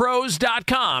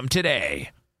expresspros.com today.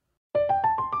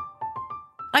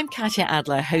 I'm Katya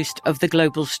Adler, host of The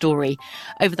Global Story.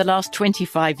 Over the last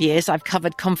 25 years, I've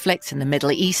covered conflicts in the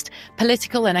Middle East,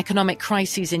 political and economic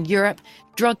crises in Europe,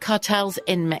 drug cartels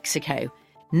in Mexico.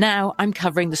 Now I'm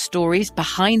covering the stories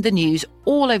behind the news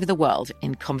all over the world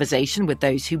in conversation with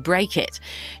those who break it.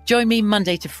 Join me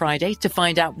Monday to Friday to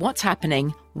find out what's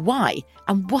happening, why,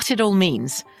 and what it all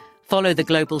means. Follow The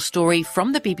Global Story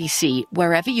from the BBC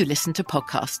wherever you listen to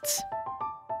podcasts.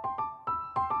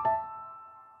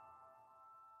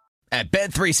 At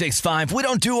Bet365, we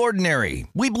don't do ordinary.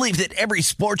 We believe that every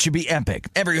sport should be epic.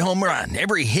 Every home run,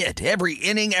 every hit, every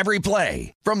inning, every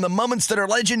play. From the moments that are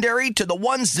legendary to the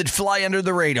ones that fly under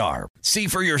the radar. See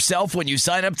for yourself when you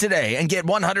sign up today and get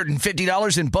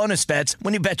 $150 in bonus bets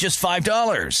when you bet just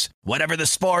 $5. Whatever the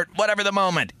sport, whatever the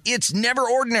moment, it's never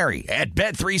ordinary at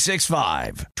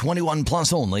Bet365. 21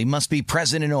 plus only. Must be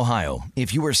present in Ohio.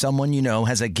 If you or someone you know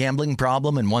has a gambling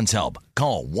problem and wants help,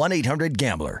 call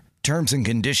 1-800-GAMBLER. Terms and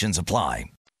conditions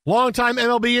apply. Longtime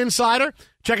MLB insider.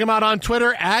 Check him out on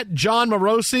Twitter at John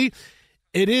Morosi.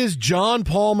 It is John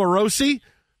Paul Morosi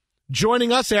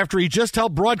joining us after he just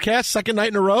helped broadcast second night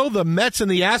in a row, the Mets and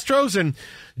the Astros. And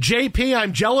JP,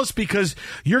 I'm jealous because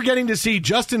you're getting to see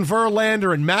Justin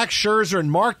Verlander and Max Scherzer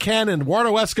and Mark Cannon and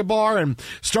Eduardo Escobar and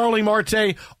Starling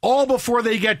Marte all before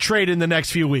they get traded in the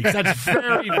next few weeks. That's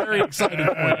very, very exciting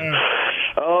for you.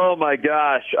 Oh my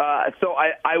gosh! So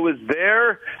I was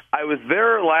there. I was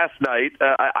there last night.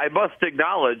 I must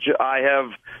acknowledge I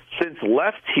have since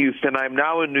left Houston. I'm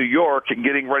now in New York and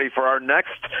getting ready for our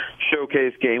next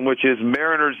showcase game, which is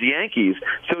Mariners-Yankees.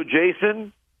 So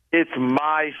Jason, it's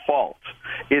my fault.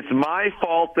 It's my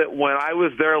fault that when I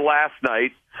was there last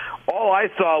night, all I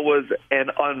saw was an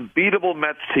unbeatable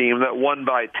Mets team that won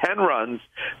by 10 runs.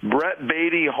 Brett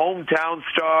Beatty, hometown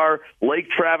star. Lake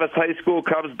Travis High School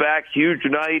comes back, huge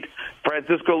night.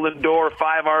 Francisco Lindor,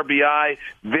 5 RBI.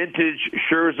 Vintage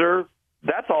Scherzer.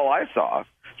 That's all I saw.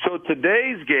 So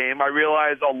today's game, I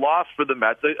realize a loss for the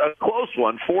Mets, a close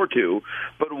one, 4-2,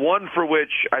 but one for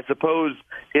which I suppose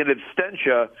in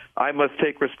absentia I must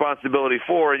take responsibility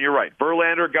for. And you're right,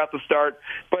 Verlander got the start,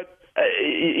 but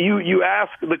you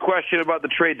ask the question about the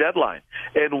trade deadline.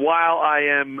 And while I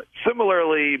am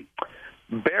similarly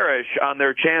bearish on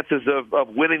their chances of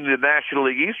winning the National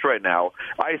League East right now,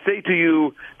 I say to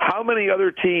you, how many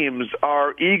other teams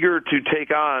are eager to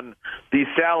take on the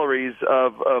salaries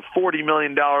of $40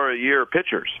 million a year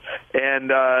pitchers? And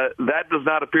that does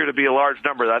not appear to be a large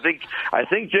number. I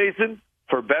think, Jason,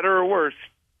 for better or worse,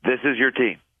 this is your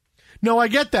team. No, I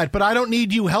get that, but I don't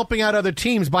need you helping out other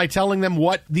teams by telling them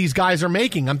what these guys are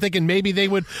making. I'm thinking maybe they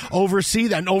would oversee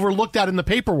that and overlook that in the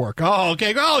paperwork. Oh,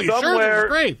 okay. Oh, you sure? This is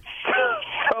great.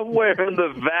 Somewhere in the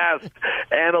vast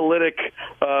analytic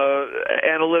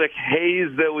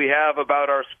haze that we have about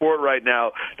our sport right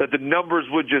now, that the numbers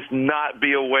would just not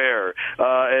be aware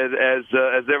as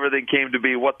everything came to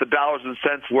be, what the dollars and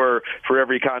cents were for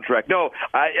every contract. No,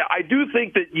 I do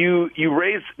think that you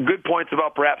raise good points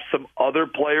about perhaps some other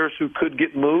players who could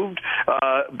get moved.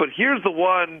 But here's the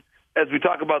one, as we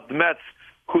talk about the Mets,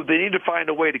 who they need to find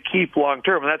a way to keep long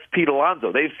term, and that's Pete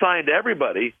Alonso. They've signed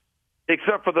everybody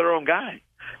except for their own guy.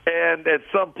 And at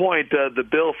some point, the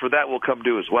bill for that will come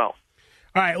due as well.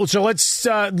 All right, so let's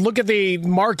look at the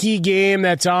marquee game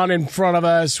that's on in front of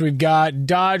us. We've got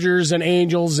Dodgers and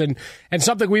Angels, and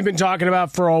something we've been talking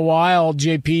about for a while,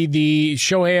 JP, the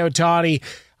Shohei Ohtani,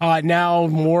 now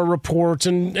more reports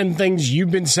and things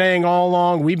you've been saying all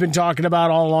along, we've been talking about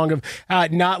all along, of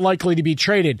not likely to be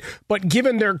traded. But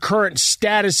given their current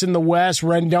status in the West,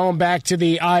 Rendon back to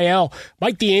the IL,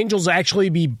 might the Angels actually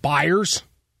be buyers?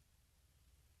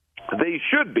 They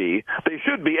should be.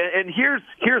 And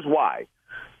here's why.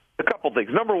 A couple things.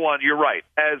 Number one, you're right.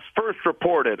 As first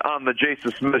reported on the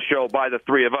Jason Smith Show by the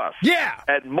three of us,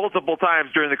 at multiple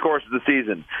times during the course of the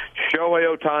season,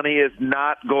 Shohei Ohtani is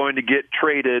not going to get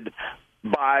traded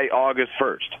by August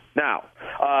 1st. Now,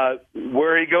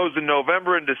 where he goes in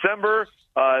November and December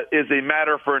is a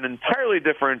matter for an entirely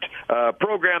different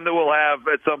program that we'll have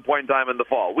at some point in time in the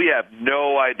fall. We have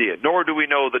no idea, nor do we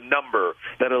know the number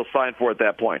that he'll sign for at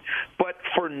that point. But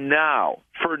for now,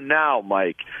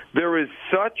 Mike, there is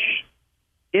such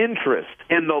interest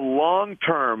in the long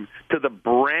term to the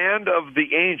brand of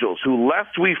the Angels, who,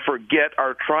 lest we forget,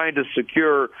 are trying to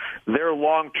secure their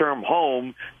long-term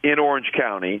home in Orange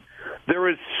County. There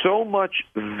is so much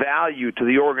value to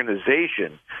the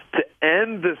organization to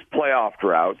end this playoff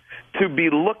drought, to be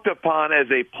looked upon as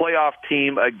a playoff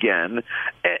team again,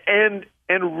 and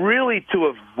really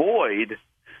to avoid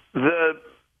the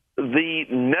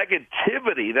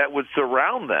negativity that would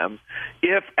surround them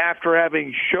if, after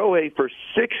having Shohei for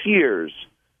 6 years,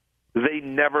 they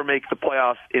never make the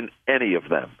playoffs in any of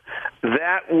them.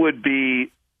 That would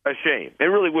be a shame. It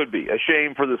really would be a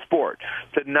shame for the sport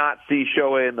to not see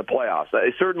Shohei in the playoffs.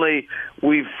 Certainly,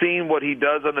 we've seen what he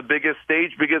does on the biggest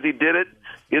stage because he did it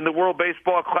in the World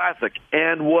Baseball Classic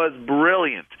and was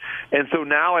brilliant. And so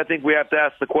now I think we have to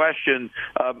ask the question,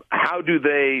 how do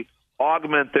they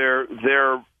augment their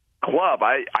club?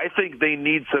 I think they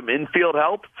need some infield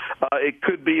help. It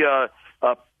could be a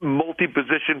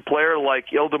multi-position player like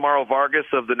Ildemaro Vargas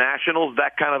of the Nationals.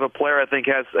 That kind of a player I think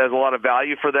has a lot of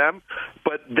value for them.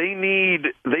 But they need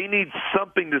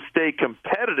something to stay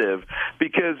competitive,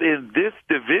 because in this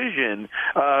division,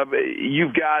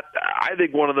 you've got, I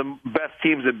think, one of the best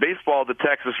teams in baseball, the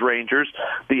Texas Rangers.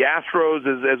 The Astros,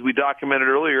 as we documented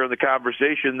earlier in the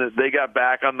conversation, that they got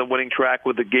back on the winning track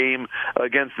with the game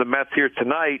against the Mets here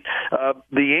tonight.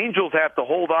 The Angels have to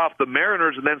hold off the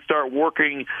Mariners and then start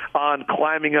working on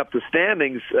climbing up the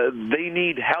standings. They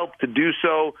need help to do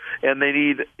so, and they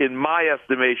need, in my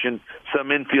estimation, some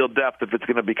infield depth if it's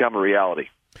going to become a reality.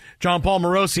 John Paul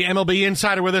Morosi, MLB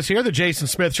Insider, with us here, the Jason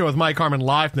Smith Show with Mike Harmon,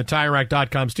 live from the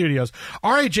TireRack.com studios.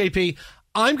 All right, JP,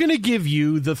 I'm going to give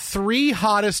you the 3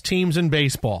 hottest teams in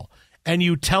baseball, and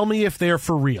you tell me if they're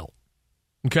for real.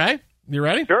 Okay? You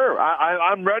ready? Sure.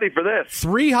 I'm ready for this.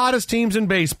 3 hottest teams in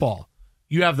baseball.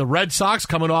 You have the Red Sox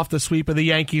coming off the sweep of the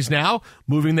Yankees now,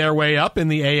 moving their way up in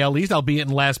the AL East, albeit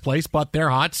in last place, but they're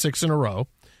hot, 6 in a row.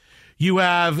 You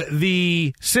have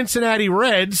the Cincinnati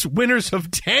Reds, winners of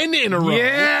 10 in a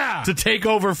row, to take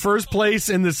over first place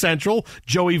in the Central.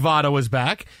 Joey Votto is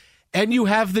back. And you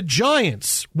have the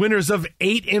Giants, winners of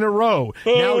 8 in a row,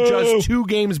 now just 2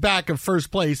 games back of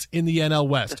first place in the NL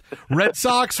West. Red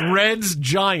Sox, Reds,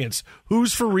 Giants.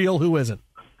 Who's for real, who isn't?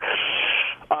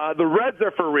 The Reds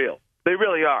are for real. They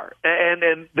really are.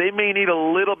 And they may need a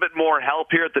little bit more help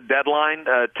here at the deadline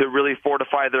to really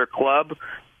fortify their club.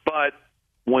 But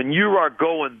when you are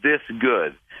going this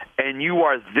good and you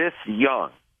are this young,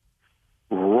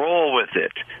 roll with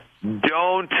it.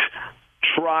 Don't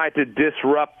try to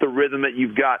disrupt the rhythm that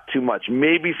you've got too much.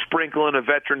 Maybe sprinkle in a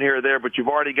veteran here or there, but you've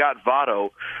already got Votto.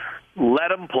 Let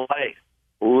them play.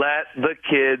 Let the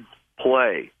kids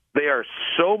play. They are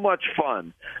so much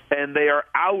fun, and they are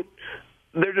out.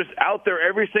 They're just out there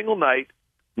every single night,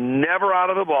 never out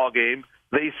of a ball game.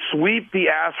 They sweep the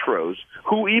Astros,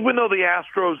 who, even though the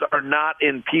Astros are not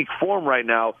in peak form right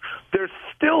now, they're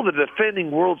still the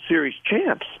defending World Series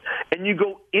champs. And you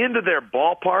go into their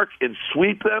ballpark and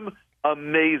sweep them,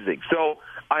 amazing. So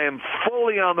I am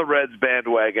fully on the Reds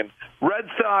bandwagon. Red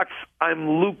Sox, I'm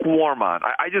lukewarm on.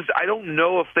 I don't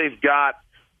know if they've got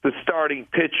the starting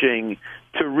pitching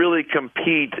to really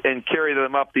compete and carry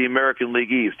them up the American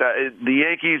League East. The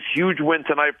Yankees, huge win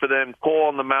tonight for them. Cole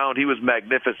on the mound, he was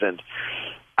magnificent.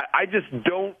 I just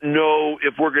don't know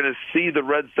if we're going to see the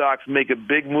Red Sox make a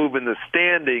big move in the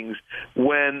standings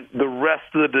when the rest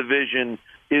of the division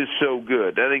is so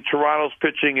good. I think Toronto's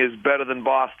pitching is better than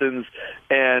Boston's,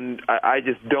 and I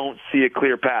just don't see a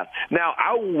clear path. Now,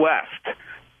 out west,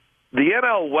 the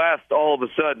NL West, all of a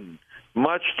sudden,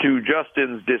 much to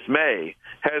Justin's dismay,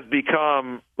 has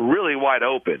become really wide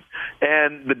open.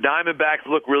 And the Diamondbacks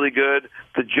look really good.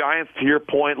 The Giants, to your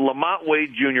point, Lamont Wade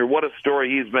Jr., what a story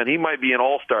he's been. He might be an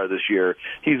all-star this year.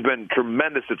 He's been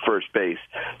tremendous at first base.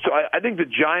 So I think the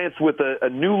Giants, with a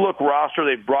new-look roster,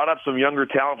 they've brought up some younger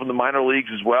talent from the minor leagues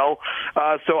as well.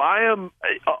 So I am,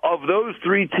 of those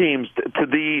 3 teams, to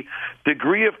the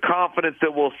degree of confidence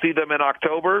that we'll see them in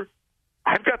October,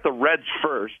 I've got the Reds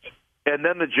first, and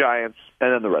then the Giants,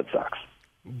 and then the Red Sox.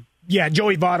 Yeah,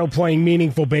 Joey Votto playing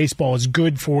meaningful baseball is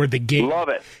good for the game. Love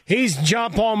it. He's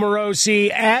John Paul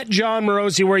Morosi, at John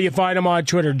Morosi, where you find him on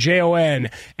Twitter, JONMOROSI.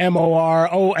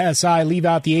 Leave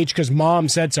out the H because Mom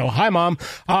said so. Hi, Mom.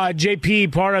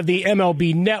 JP, part of the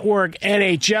MLB Network,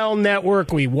 NHL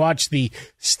Network. We watched the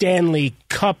Stanley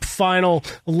Cup final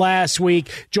last week.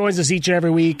 Joins us each and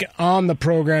every week on the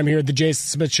program here at the Jason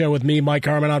Smith Show with me, Mike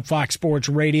Harmon, on Fox Sports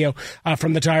Radio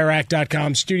from the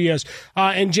TireRack.com studios.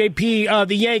 And JP,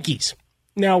 the Yankees.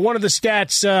 Now, one of the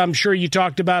stats I'm sure you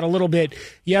talked about a little bit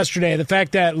yesterday, the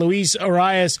fact that Luis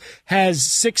Arias has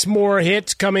 6 more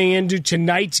hits coming into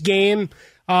tonight's game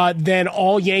than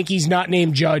all Yankees not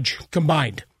named Judge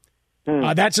combined.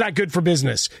 That's not good for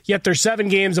business. Yet they're 7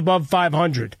 games above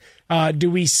 500.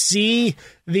 Do we see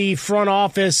the front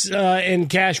office and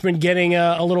Cashman getting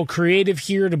a little creative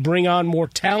here to bring on more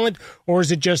talent, or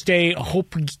is it just a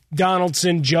hope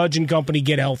Donaldson, Judge, and company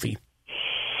get healthy?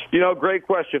 Great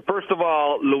question. First of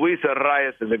all, Luis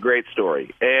Arias is a great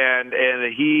story, and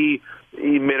he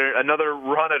made another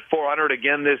run at 400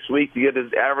 again this week to get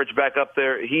his average back up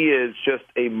there. He is just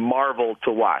a marvel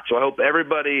to watch. So I hope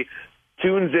everybody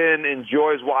tunes in,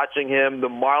 enjoys watching him. The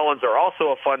Marlins are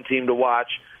also a fun team to watch,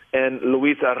 and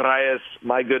Luis Arias,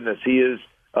 my goodness, he is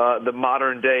the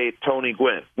modern-day Tony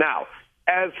Gwynn. Now,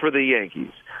 as for the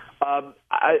Yankees,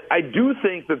 I do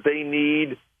think that they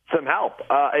need some help.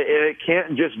 It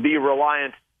can't just be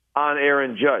reliant on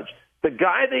Aaron Judge. The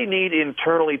guy they need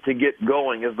internally to get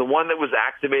going is the one that was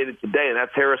activated today, and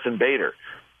that's Harrison Bader.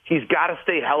 He's got to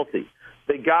stay healthy.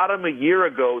 They got him a year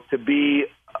ago to be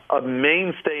a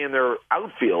mainstay in their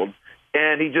outfield,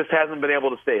 and he just hasn't been able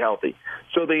to stay healthy.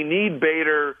 So they need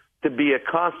Bader to be a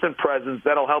constant presence.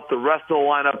 That'll help the rest of the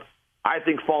lineup, I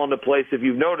think, fall into place. If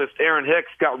you've noticed, Aaron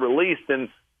Hicks got released, and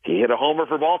he hit a homer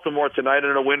for Baltimore tonight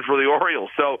and a win for the Orioles.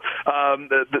 So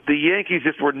the Yankees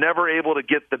just were never able to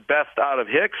get the best out of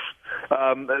Hicks.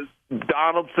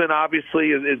 Donaldson,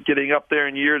 obviously, is getting up there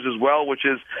in years as well, which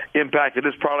has impacted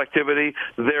his productivity.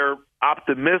 They're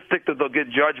optimistic that they'll get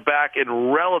Judge back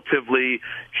in relatively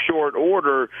short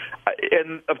order.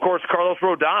 And, of course, Carlos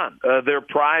Rodon, their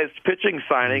prized pitching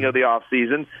signing of the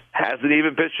offseason, hasn't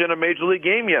even pitched in a Major League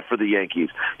game yet for the Yankees.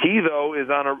 He, though, is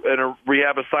on a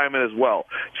rehab assignment as well.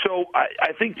 So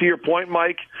I think, to your point,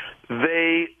 Mike,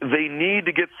 they need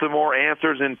to get some more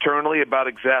answers internally about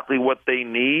exactly what they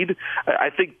need. I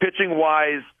think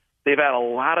pitching-wise, they've had a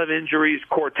lot of injuries.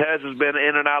 Cortez has been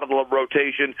in and out of the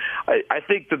rotation. I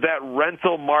think that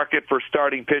rental market for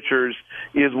starting pitchers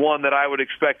is one that I would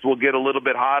expect will get a little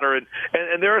bit hotter. And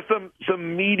there are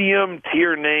some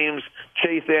medium-tier names.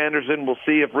 Chase Anderson, we'll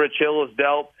see if Rich Hill is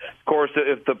dealt. Of course,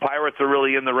 if the Pirates are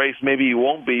really in the race, maybe he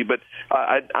won't be. But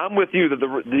I'm with you that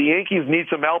the Yankees need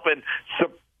some help. And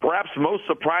perhaps most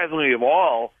surprisingly of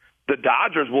all, the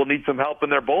Dodgers will need some help in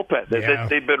their bullpen.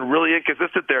 They've been really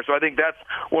inconsistent there. So I think that's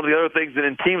one of the other things. And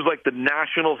in teams like the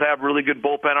Nationals have really good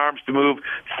bullpen arms to move.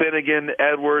 Finnegan,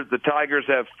 Edwards, the Tigers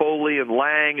have Foley and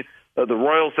Lang. The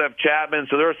Royals have Chapman.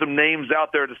 So there are some names out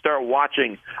there to start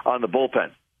watching on the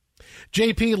bullpen.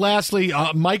 JP, lastly,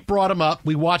 Mike brought him up.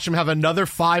 We watched him have another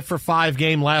 5-for-5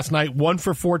 game last night,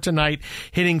 1-for-4 tonight,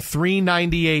 hitting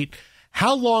 .398.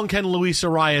 How long can Luis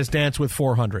Arias dance with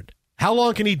 400? How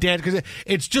long can he dance? Because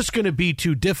it's just going to be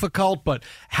too difficult, but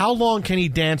how long can he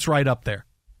dance right up there?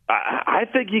 I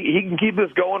think he can keep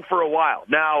this going for a while.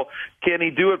 Now, can he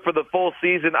do it for the full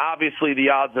season? Obviously, the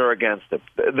odds are against him.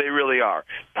 They really are.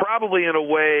 Probably in a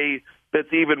way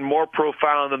that's even more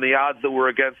profound than the odds that were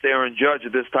against Aaron Judge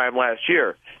at this time last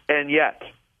year. And yet,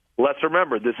 let's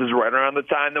remember, this is right around the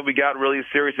time that we got really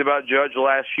serious about Judge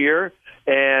last year.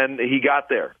 And he got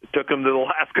there. It took him to the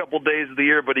last couple days of the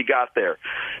year, but he got there.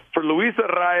 For Luis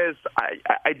Arias,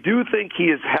 I do think he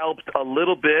has helped a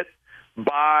little bit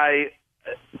by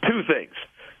two things.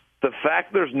 The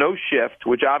fact there's no shift,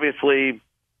 which obviously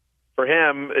for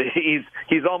him,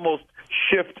 he's almost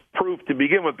shift-proof to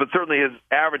begin with, but certainly his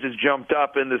average has jumped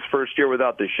up in this first year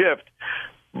without the shift.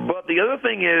 But the other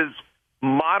thing is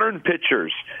modern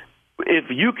pitchers, if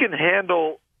you can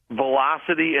handle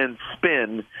velocity and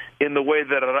spin in the way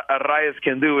that Arias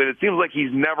can do it, it seems like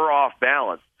he's never off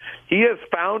balance. He has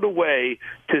found a way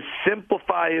to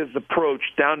simplify his approach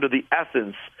down to the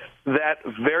essence that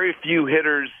very few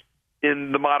hitters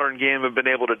in the modern game have been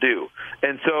able to do.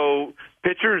 And so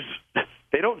pitchers,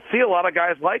 they don't see a lot of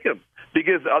guys like him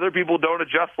because other people don't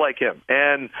adjust like him.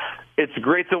 And it's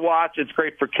great to watch. It's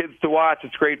great for kids to watch.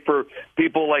 It's great for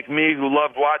people like me who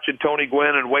loved watching Tony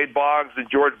Gwynn and Wade Boggs and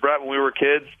George Brett when we were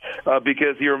kids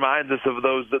because he reminds us of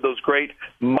those great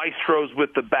maestros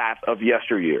with the bat of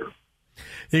yesteryear.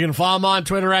 You can follow him on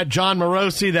Twitter at John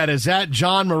Morosi. That is at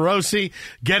John Morosi.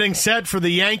 Getting set for the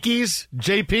Yankees.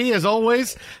 JP, as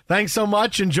always, thanks so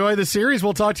much. Enjoy the series.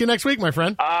 We'll talk to you next week, my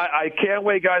friend. I can't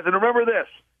wait, guys. And remember this.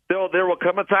 There will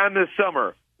come a time this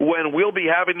summer when we'll be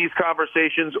having these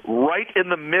conversations right in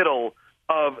the middle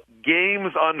of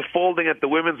games unfolding at the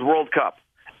Women's World Cup.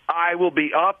 I will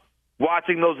be up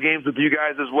watching those games with you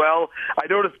guys as well. I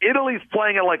noticed Italy's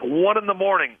playing at like 1 in the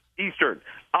morning Eastern.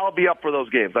 I'll be up for those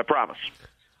games, I promise.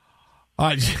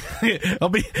 He'll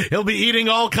be eating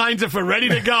all kinds of food, ready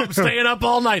to go, staying up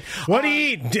all night. What do you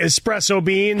eat? Espresso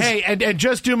beans? Hey, and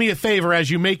just do me a favor as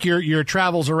you make your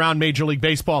travels around Major League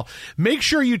Baseball. Make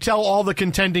sure you tell all the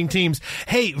contending teams,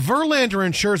 hey, Verlander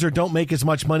and Scherzer don't make as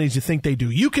much money as you think they do.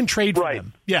 You can trade for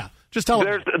them. Yeah, just tell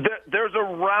them. There's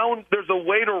a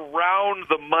way to round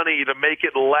the money to make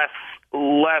it less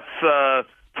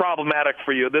problematic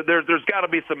for you. There's got to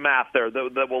be some math there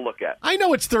that we'll look at. I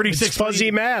know it's 36 it's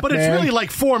fuzzy math, but man. It's really like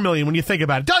 $4 million when you think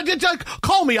about it. Doug,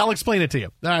 call me. I'll explain it to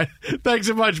you. All right. Thanks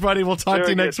so much, buddy. We'll talk to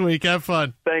you next week. Have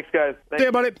fun. Thanks, guys. See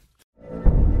you, buddy.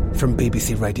 From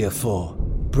BBC Radio 4,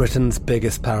 Britain's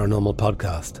biggest paranormal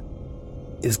podcast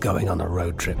is going on a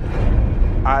road trip.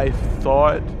 I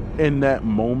thought in that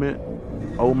moment,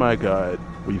 oh my God,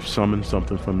 we've summoned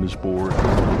something from this board.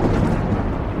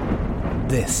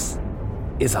 This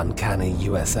is Uncanny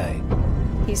USA.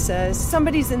 He says,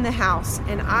 somebody's in the house,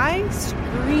 and I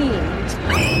screamed.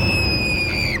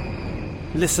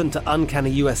 Listen to Uncanny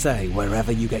USA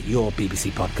wherever you get your BBC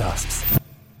podcasts,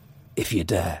 if you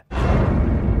dare.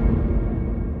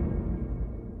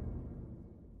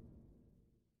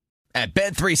 At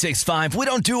Bet365, we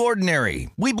don't do ordinary.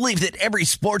 We believe that every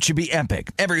sport should be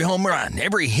epic. Every home run,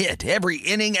 every hit, every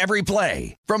inning, every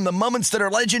play. From the moments that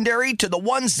are legendary to the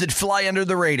ones that fly under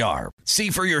the radar. See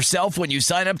for yourself when you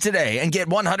sign up today and get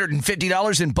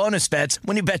 $150 in bonus bets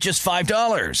when you bet just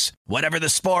 $5. Whatever the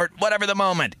sport, whatever the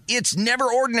moment, it's never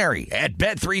ordinary at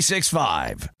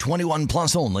Bet365. 21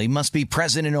 plus only. Must be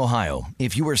present in Ohio.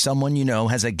 If you or someone you know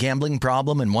has a gambling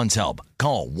problem and wants help,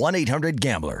 call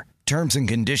 1-800-GAMBLER. Terms and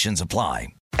conditions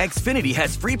apply. Xfinity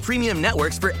has free premium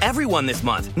networks for everyone this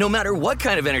month, no matter what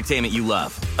kind of entertainment you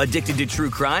love. Addicted to true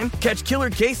crime? Catch killer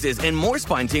cases and more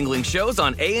spine-tingling shows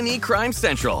on A&E Crime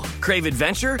Central. Crave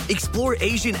adventure? Explore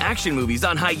Asian action movies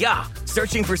on Hi-Ya.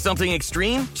 Searching for something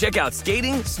extreme? Check out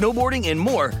skating, snowboarding, and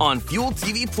more on Fuel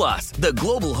TV Plus, the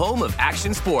global home of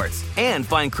action sports. And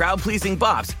find crowd-pleasing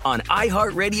bops on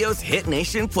iHeartRadio's Hit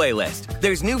Nation playlist.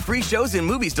 There's new free shows and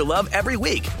movies to love every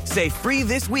week. Say free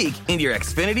this week in your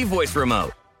Xfinity voice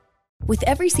remote. With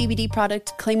every CBD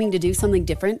product claiming to do something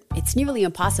different, it's nearly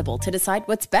impossible to decide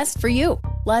what's best for you.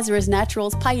 Lazarus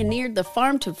Naturals pioneered the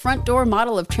farm-to-front-door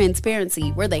model of transparency,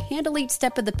 where they handle each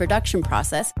step of the production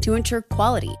process to ensure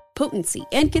quality, potency,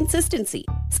 and consistency.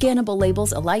 Scannable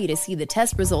labels allow you to see the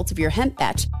test results of your hemp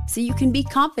batch, so you can be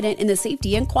confident in the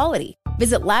safety and quality.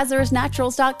 Visit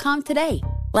LazarusNaturals.com today.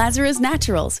 Lazarus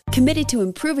Naturals, committed to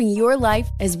improving your life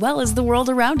as well as the world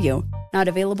around you. Not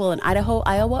available in Idaho,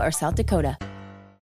 Iowa, or South Dakota.